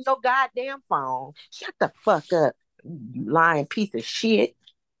 ring-a-ling in your goddamn phone. Shut the fuck up, you lying piece of shit.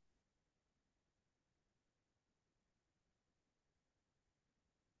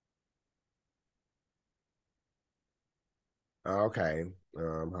 Okay.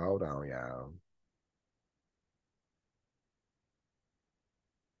 Hold on, y'all.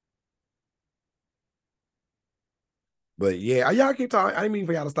 But yeah, y'all keep talking. I didn't mean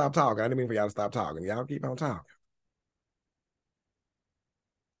for y'all to stop talking. I didn't mean for y'all to stop talking. Y'all keep on talking.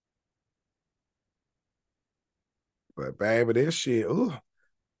 But baby, this shit, ooh.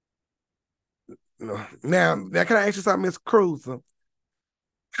 Now, can I ask you something, Miss Cruz?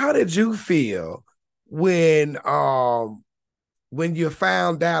 How did you feel when you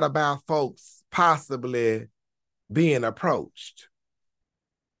found out about folks possibly being approached?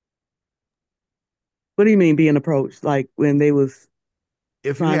 What do you mean being approached? Like when they was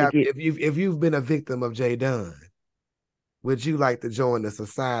if you've been a victim of Jay Dunn, would you like to join the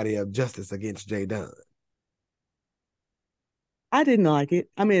Society of Justice Against Jay Dunn? I didn't like it.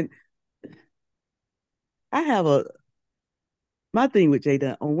 I mean, I have my thing with Jay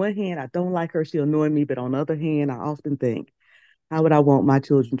Dunn. On one hand, I don't like her. She annoyed me. But on the other hand, I often think, how would I want my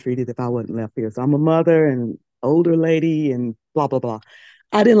children treated if I wasn't left here? So I'm a mother and older lady and blah, blah, blah.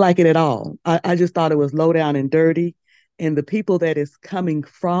 I didn't like it at all. I just thought it was low down and dirty. And the people that it's coming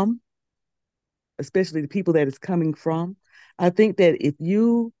from, especially the people that it's coming from, I think that if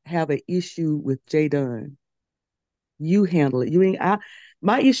you have an issue with Jay Dunn, you handle it.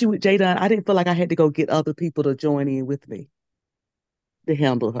 My issue with Jay Dunn, I didn't feel like I had to go get other people to join in with me to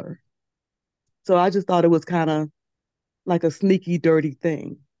handle her. So I just thought it was kind of like a sneaky, dirty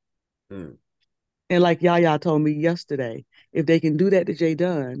thing. Mm. And like Yaya told me yesterday, if they can do that to Jay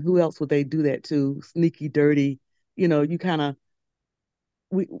Dunn, who else would they do that to? Sneaky, dirty, you kind of,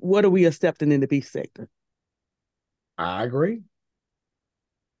 what are we accepting in the beef sector? I agree.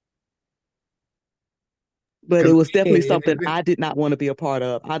 But it Because was definitely again, something I did not want to be a part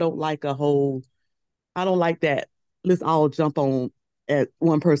of. I don't like that. Let's all jump on at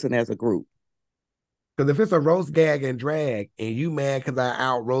one person as a group. because if it's a roast gag and drag, and you mad because I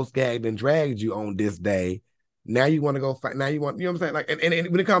out roast gagged and dragged you on this day, now you want to go fight. Now you want, you know what I'm saying? Like,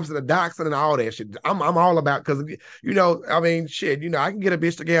 and when it comes to the doxing and all that shit, I'm all about, because I mean, shit, I can get a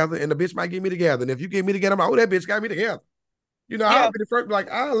bitch together, and the bitch might get me together, and if you get me together, I'm like, oh, that bitch got me together. I'll Yeah. be the first,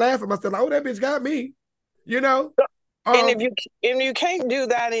 like, I'll laugh at myself, like, oh, that bitch got me. You know, And um, if you can't do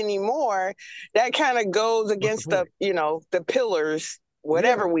that anymore, that kind of goes what's the against point? the pillars, Yeah,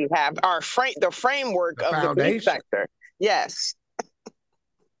 whatever we have, the framework the of the belief foundation. sector. Yes.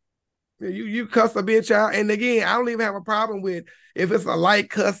 You cuss a bitch out, and again, I don't even have a problem with if it's a light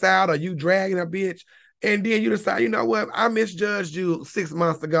cuss out or you dragging a bitch, and then you decide, you know what, I misjudged you 6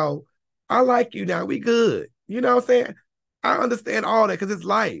 months ago. I like you now. We good. You know what I'm saying? I understand all that because it's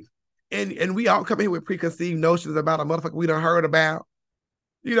life, and we all come here with preconceived notions about a motherfucker we done heard about.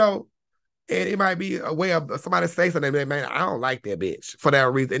 You know, and it might be a way of somebody say something, man, I don't like that bitch for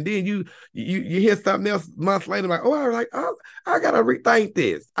that reason. And then you hear something else months later, like, oh, I gotta rethink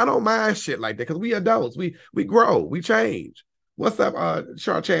this. I don't mind shit like that because we adults, we grow, we change. What's up,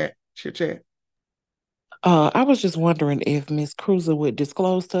 short chat, chit chat? I was just wondering if Miss Cruiser would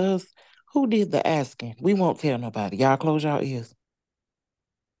disclose to us who did the asking. We won't tell nobody. Y'all close your ears.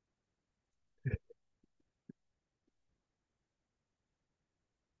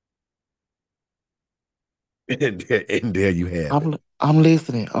 And there you have it. I'm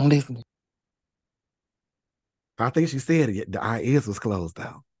listening. I'm listening. I think she said it. Our ears was closed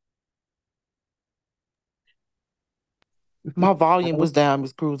though. My volume was down,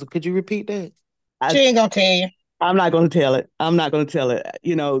 Miss Cruiser. Could you repeat that? She I, ain't gonna tell you. I'm not going to tell it. I'm not going to tell it.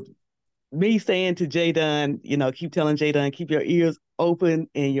 Me saying to Jay Dunn, keep telling Jay Dunn, keep your ears open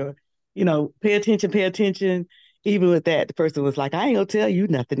and pay attention, pay attention. Even with that, the person was like, I ain't gonna tell you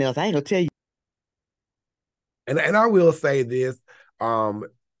nothing else. I ain't gonna tell you. And I will say this. Um,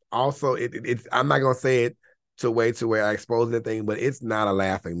 Also, it's I'm not gonna say it to where I expose anything, but it's not a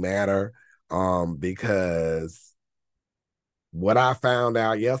laughing matter. Because what I found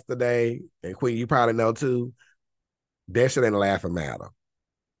out yesterday, and Queen, you probably know too, that shit ain't a laughing matter.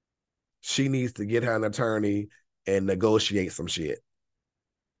 She needs to get her an attorney and negotiate some shit.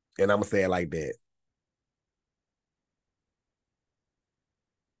 And I'm gonna say it like that.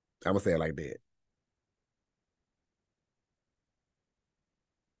 I'm gonna say it like that.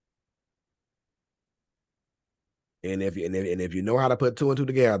 And if you know how to put two and two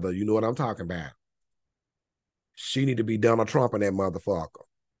together, you know what I'm talking about. She need to be Donald Trump in that motherfucker.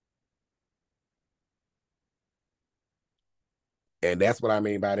 And that's what I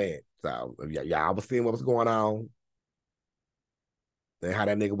mean by that. So yeah, I was seeing what was going on and how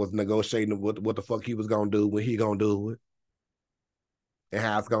that nigga was negotiating what the fuck he was gonna do when he gonna do it and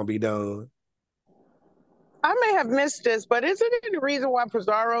how it's gonna be done. I may have missed this, but isn't it the reason why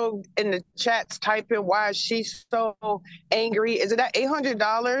Pizarro in the chats typing why she's so angry? Is it that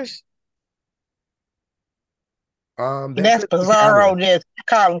 $800? That That's could be part of Pizarro just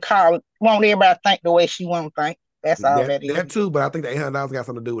calling. Want everybody to think the way she want to think. That's all that that is. that too, but I think the $800 got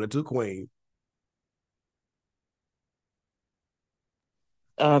something to do with it too, Queen.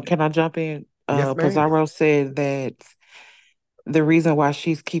 Can I jump in? Yes, ma'am. Pizarro said that the reason why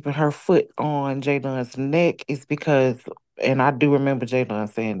she's keeping her foot on Jadon's neck is because, and I do remember Jadon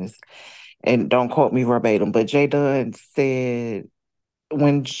saying this, and don't quote me verbatim, but Jadon said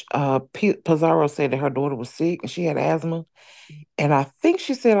when Pizarro said that her daughter was sick and she had asthma, and I think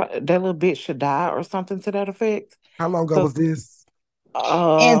she said that little bitch should die or something to that effect. How long ago So, was this?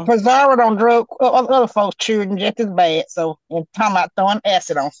 And uh, Pizarro don't drug other folks' children just as bad. So, and talking about throwing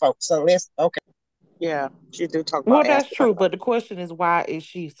acid on folks. So let's okay. Yeah, she do talk well, about that's acid. true, but the question is why is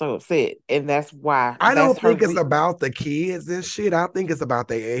she so upset? And that's why I that's don't her. think it's about the kids and shit. I think it's about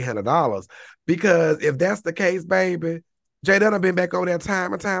the $800. Because if that's the case, baby, Jay Dunn have been back over there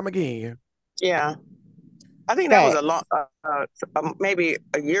time and time again. Yeah, I think that was a long, Facts. maybe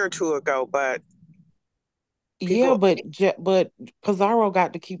a year or two ago, but Yeah, people, but Pizarro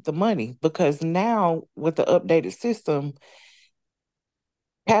got to keep the money because now with the updated system,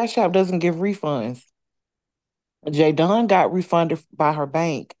 Cash App doesn't give refunds. Jay Dunn got refunded by her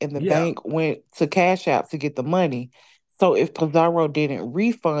bank, and the Yeah. bank went to Cash App to get the money. So if Pizarro didn't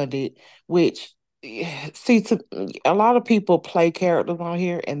refund it, which see, a lot of people play characters on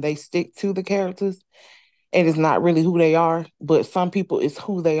here and they stick to the characters, and it's not really who they are. But some people, it's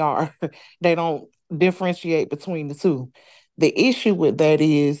who they are. They don't differentiate between the two. The issue with that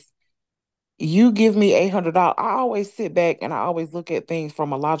is you give me $800. I always sit back and I always look at things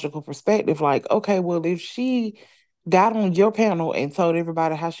from a logical perspective. Like, okay, well, if she got on your panel and told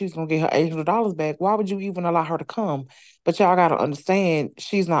everybody how she's gonna get her $800 back, why would you even allow her to come? But y'all gotta understand,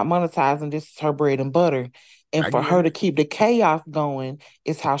 she's not monetizing. This is her bread and butter, and I for get her to it. keep the chaos going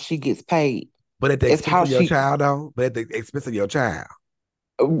is how she gets paid. But at the It's expense how of your she. child, though. But at the expense of your child.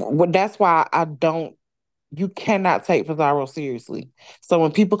 Well, that's why I don't. You cannot take Pizarro seriously. So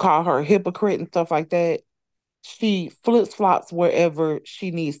when people call her a hypocrite and stuff like that, she flips flops wherever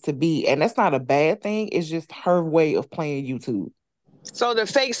she needs to be. And that's not a bad thing. It's just her way of playing YouTube. So the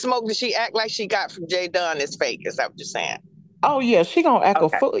fake smoke that she act like she got from Jay Dunn is fake. Is that what you're saying? Oh yeah, she gonna act a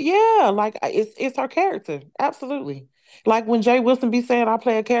Okay. fool. Yeah, like it's her character. Absolutely. Like when Jay Wilson be saying I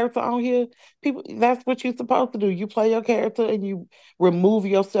play a character on here, people that's what you're supposed to do. You play your character and you remove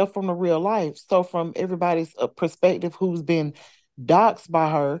yourself from the real life. So from everybody's perspective who's been doxxed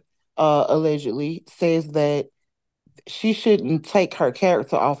by her, allegedly, says that she shouldn't take her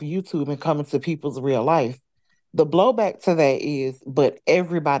character off YouTube and come into people's real life. The blowback to that is, but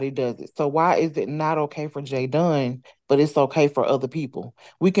everybody does it. So why is it not okay for Jay Dunn, but it's okay for other people?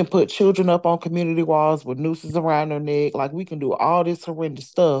 We can put children up on community walls with nooses around their neck. Like we can do all this horrendous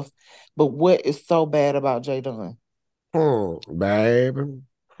stuff. But what is so bad about Jay Dunn? Baby.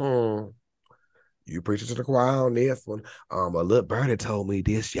 You preaching to the choir on this one. A little birdie told me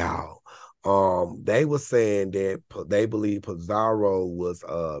this, y'all. They were saying that they believe Pizarro was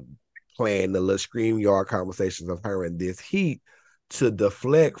playing the little scream yard conversations of her in this heat to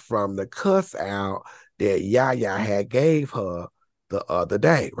deflect from the cuss out that Yaya had gave her the other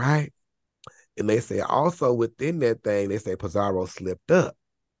day, right? And they say also within that thing, they say Pizarro slipped up.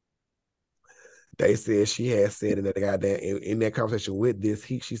 They said she had said in that goddamn in that conversation with this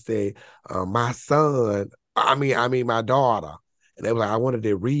heat, she said, my son, I mean my daughter. And they were like, I wanted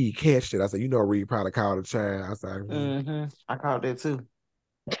to Reed catch it. I said, Reed probably called a child. I said, I called that too.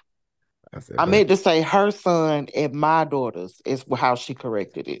 I said, I meant to say her son and my daughter's is how she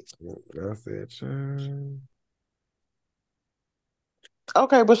corrected it. I said, child.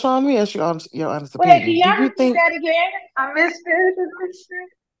 Okay, but Sean, let me ask you your honest Wait, can opinion. Do y'all you repeat think? that again? I missed it. I missed it.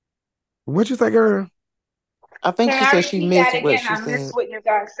 What you say, girl? I think Can she I said she repeat that missed what again? she I missed said. what you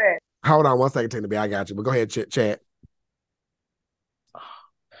guys said. Hold on 1 second, Tina B. I got you. But go ahead, chat.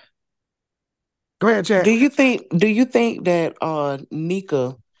 Go ahead, chat. Do you think that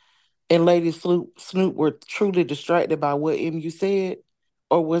Nika and Lady Snoop were truly distracted by what MU said?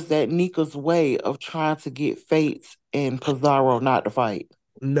 Or was that Nika's way of trying to get Fates and Pizarro not to fight?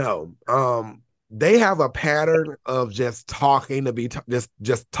 No. They have a pattern of just talking to be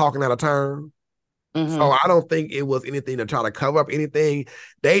just talking out of turn. So Mm-hmm. I don't think it was anything to try to cover up anything.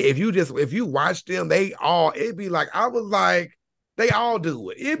 If you watch them, it'd be like I was like, they all do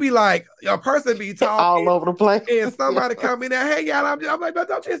it. It'd be like a person be All talking over the place. and Yeah. somebody come in there, hey y'all, I'm like, but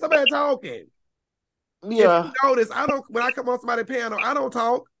don't you hear somebody talking? If Yeah. you notice, I don't when I come on somebody's panel, I don't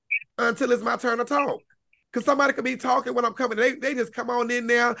talk until it's my turn to talk. Cause somebody could be talking when I'm coming. They just come on in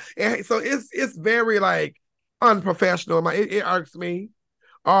there. And so it's very like unprofessional. It irks me.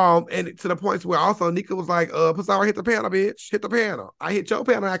 And to the point where also Nika was like, Pizarro, hit the panel, bitch. Hit the panel. I hit your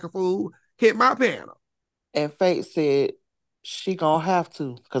panel like a fool. Hit my panel. And Fate said she gonna have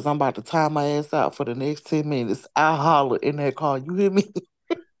to, because I'm about to time my ass out for the next 10 minutes. I holler in that car. You hear me?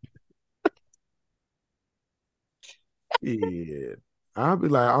 Yeah. I'll be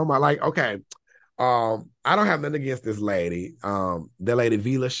like, oh my, like, okay. I don't have nothing against this lady. The lady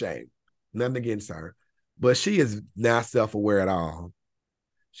Vila Shea. Nothing against her. But she is not self-aware at all.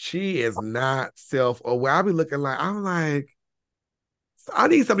 She is not self-aware. I'll be looking like, I'm like, I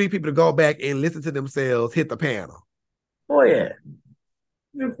need some of these people to go back and listen to themselves hit the panel. Oh yeah.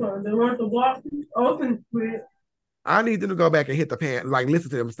 They want to walk open with. I need them to go back and hit the pan, like listen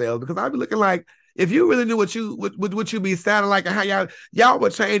to themselves, because I'd be looking like if you really knew what you be sounding like and how y'all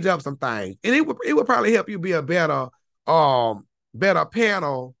would change up some things, and it would probably help you be a better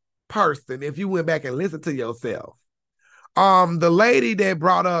panel person if you went back and listened to yourself. The lady that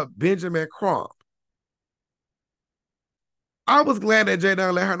brought up Benjamin Crump, I was glad that Jay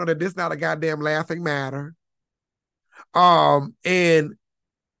Dunn let her know that this not a goddamn laughing matter. And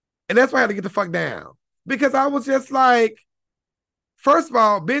that's why I had to get the fuck down because I was just like, first of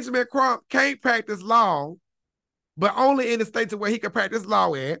all, Benjamin Crump can't practice law, but only in the states where he can practice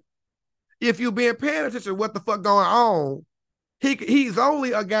law at. If you've been paying attention to what the fuck going on, he's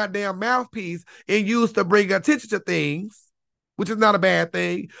only a goddamn mouthpiece and used to bring attention to things, which is not a bad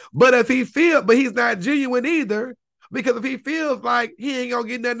thing. But but he's not genuine either, because if he feels like he ain't gonna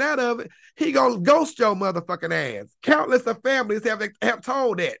get nothing out of it, he gonna ghost your motherfucking ass. Countless of families have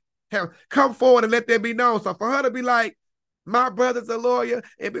told that come forward and let that be known. So for her to be like, my brother's a lawyer,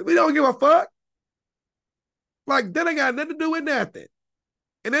 and we don't give a fuck. Like, that ain't got nothing to do with nothing.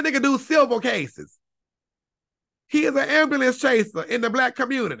 And then they can do civil cases. He is an ambulance chaser in the Black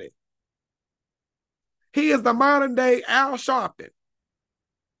community. He is the modern day Al Sharpton.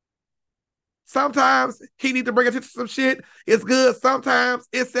 Sometimes he needs to bring attention to some shit. It's good. Sometimes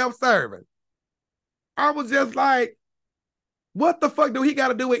it's self-serving. I was just like, what the fuck do he got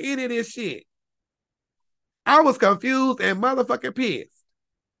to do with any of this shit? I was confused and motherfucking pissed.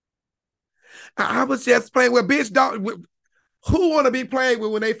 I was just playing with bitch dog. Who want to be playing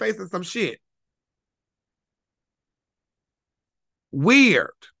with when they facing some shit? Weird,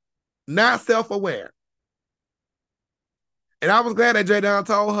 not self-aware. And I was glad that J. Dunn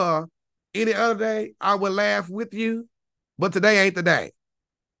told her any other day I would laugh with you, but today ain't the day.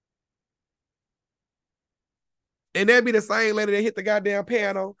 And that'd be the same lady that hit the goddamn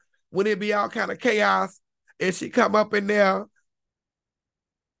piano when it be all kind of chaos, and she come up in there.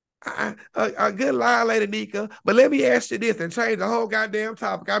 A good line, Lady Nika. But let me ask you this and change the whole goddamn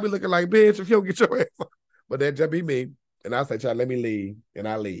topic. I be looking like, bitch, if you don't get your ass on. But that just be me. And I say, child, let me leave. And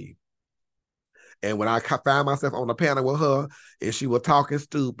I leave. And when I found myself on the panel with her and she was talking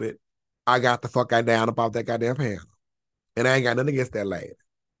stupid, I got the fuck down about that goddamn panel. And I ain't got nothing against that lady.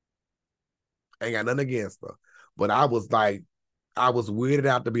 I ain't got nothing against her. But I was like, I was weirded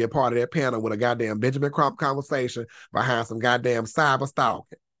out to be a part of that panel with a goddamn Benjamin Crump conversation behind some goddamn cyber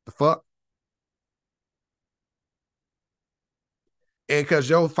stalking. The fuck? And because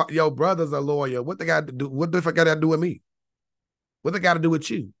your brother's a lawyer, what they got to do? What the fuck got to do with me? What they got to do with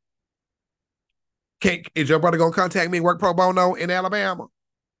you? Is your brother gonna contact me and work pro bono in Alabama?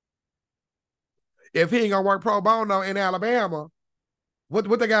 If he ain't gonna work pro bono in Alabama,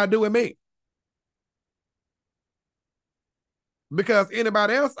 what they got to do with me? Because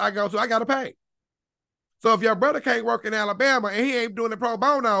anybody else I go to, I got to pay. So if your brother can't work in Alabama and he ain't doing it pro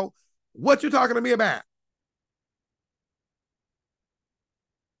bono, what you talking to me about?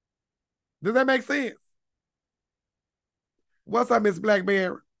 Does that make sense? What's up, Miss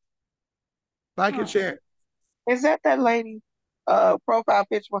Blackberry? Like and share. Is that lady profile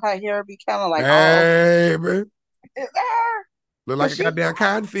picture with her hair be kind of like hey, all? Is that her? Look like a goddamn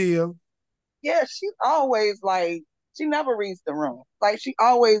cotton field. Yeah, she's always like, she never reads the room. Like, she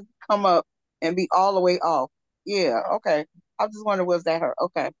always come up and be all the way off. Yeah, okay. I just wonder, was that her?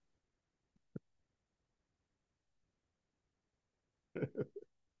 Okay.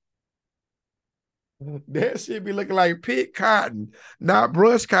 That shit be looking like pig cotton, not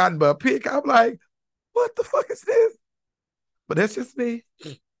brush cotton, but pig. I'm like, what the fuck is this? But that's just me.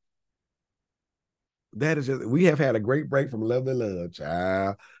 That is just, we have had a great break from Lovely Love,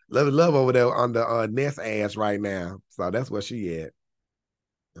 child. Lovely Love over there on the Nest ass right now. So that's where she at.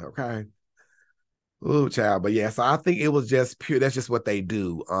 Okay. Ooh, child. But yeah, so I think it was just pure. That's just what they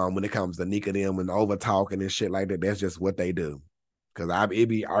do when it comes to Nika them and over talking and shit like that. That's just what they do. Cause it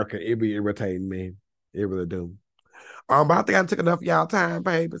be irritating me. It really do. But I think I took enough of y'all time,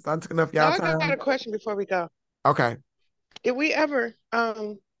 baby. I took enough of y'all time. I got a question before we go. Okay. Did we ever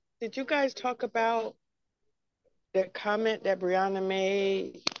did you guys talk about the comment that Brianna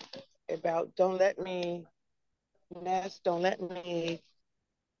made about don't let me say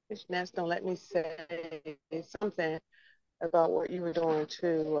something about what you were doing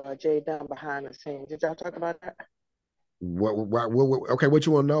to Jay Dunn behind the scenes? Did y'all talk about that? Okay, what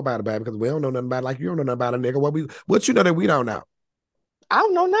you want to know about it, baby? Because we don't know nothing about it. Like you don't know nothing about a nigga. What you know that we don't know? I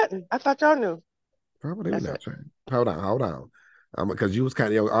don't know nothing. I thought y'all knew. Probably not. Hold on. Because you was kind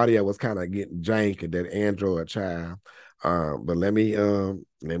of, your audio was kind of getting janky, that Android child. But let me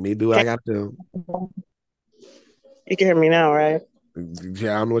do what I got to do. You can hear me now, right?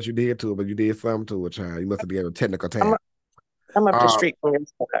 Yeah, I don't know what you did to it, but you did something to it, child. You must have did a technical tab. I'm up the street from you.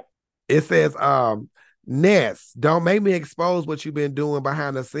 It says, Ness, don't make me expose what you've been doing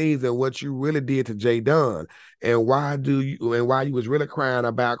behind the scenes and what you really did to Jay Dunn and why you was really crying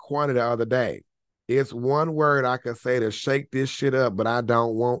about Quantity the other day. It's one word I could say to shake this shit up, but I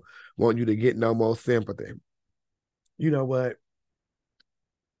don't want you to get no more sympathy. You know what?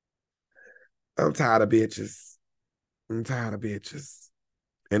 I'm tired of bitches. And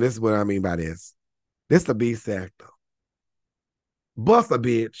this is what I mean by this. This the B sector. Bust a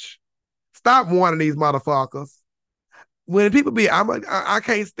bitch. Stop warning these motherfuckers. When people be, I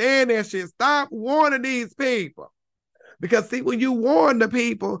can't stand that shit. Stop warning these people. Because see, when you warn the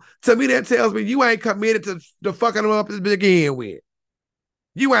people, to me that tells me you ain't committed to fucking them up to begin with.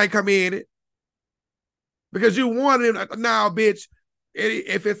 You ain't committed. Because you warned them, now, bitch,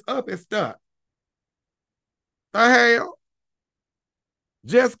 if it's up, it's stuck. The hell?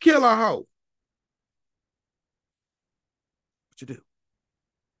 Just kill a hoe. What you do?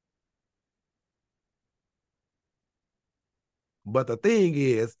 But the thing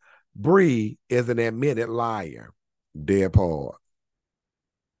is, Bree is an admitted liar. Dead part.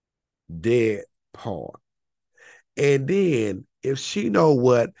 Dead part. And then if she know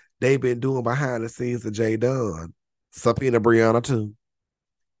what they've been doing behind the scenes of Jay Dunn, subpoena Brianna too.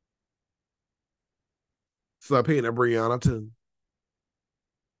 Subpoena Brianna too.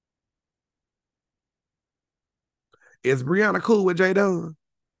 Is Brianna cool with Jay Dunn?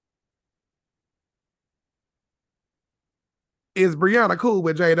 Is Brianna cool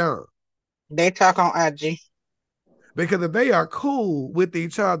with Jay Dunn? They talk on IG. Because if they are cool with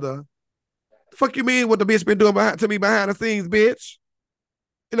each other, fuck you mean what the bitch been doing to me behind the scenes, bitch?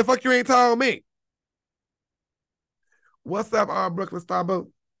 And the fuck you ain't told me? What's up, Brooklyn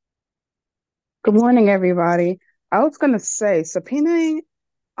Starbucks? Good morning, everybody. I was gonna say subpoenaing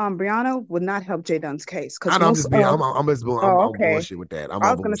Brianna would not help Jay Dunn's case I because know I'm most just being of I'm okay. bullshit with that. I'm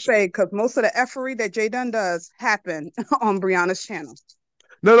I on was gonna bullshit. say because most of the effery that Jay Dunn does happen on Brianna's channel.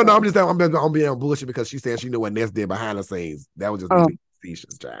 No, I'm just I'm being on bullshit because she said she knew what Ness did behind the scenes. That was just me being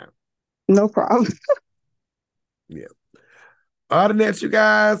facetious, child. No problem. Yeah. Other than that, you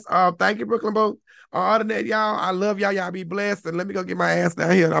guys, thank you, Brooklyn Boat. Other than that, y'all, I love y'all. Y'all be blessed. And let me go get my ass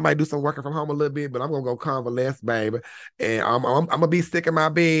down here. I might do some working from home a little bit, but I'm gonna go convalesce, baby. And I'm gonna be sticking my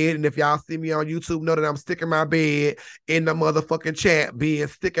bed. And if y'all see me on YouTube, know that I'm sticking my bed in the motherfucking chat, being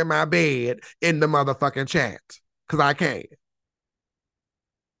sticking my bed in the motherfucking chat. Cause I can.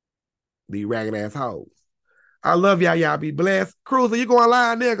 These ragged ass hoes. I love y'all. Y'all be blessed. Cruiser, you going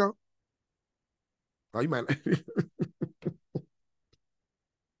live, nigga? Oh, you might.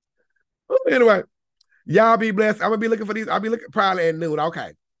 Anyway, y'all be blessed. I'm gonna be looking for these. I'll be looking probably at noon.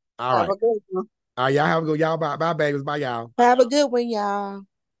 Okay. All right. Have a good one. Y'all have a good. Y'all bye, babies. Bye, y'all. Have a good one, y'all.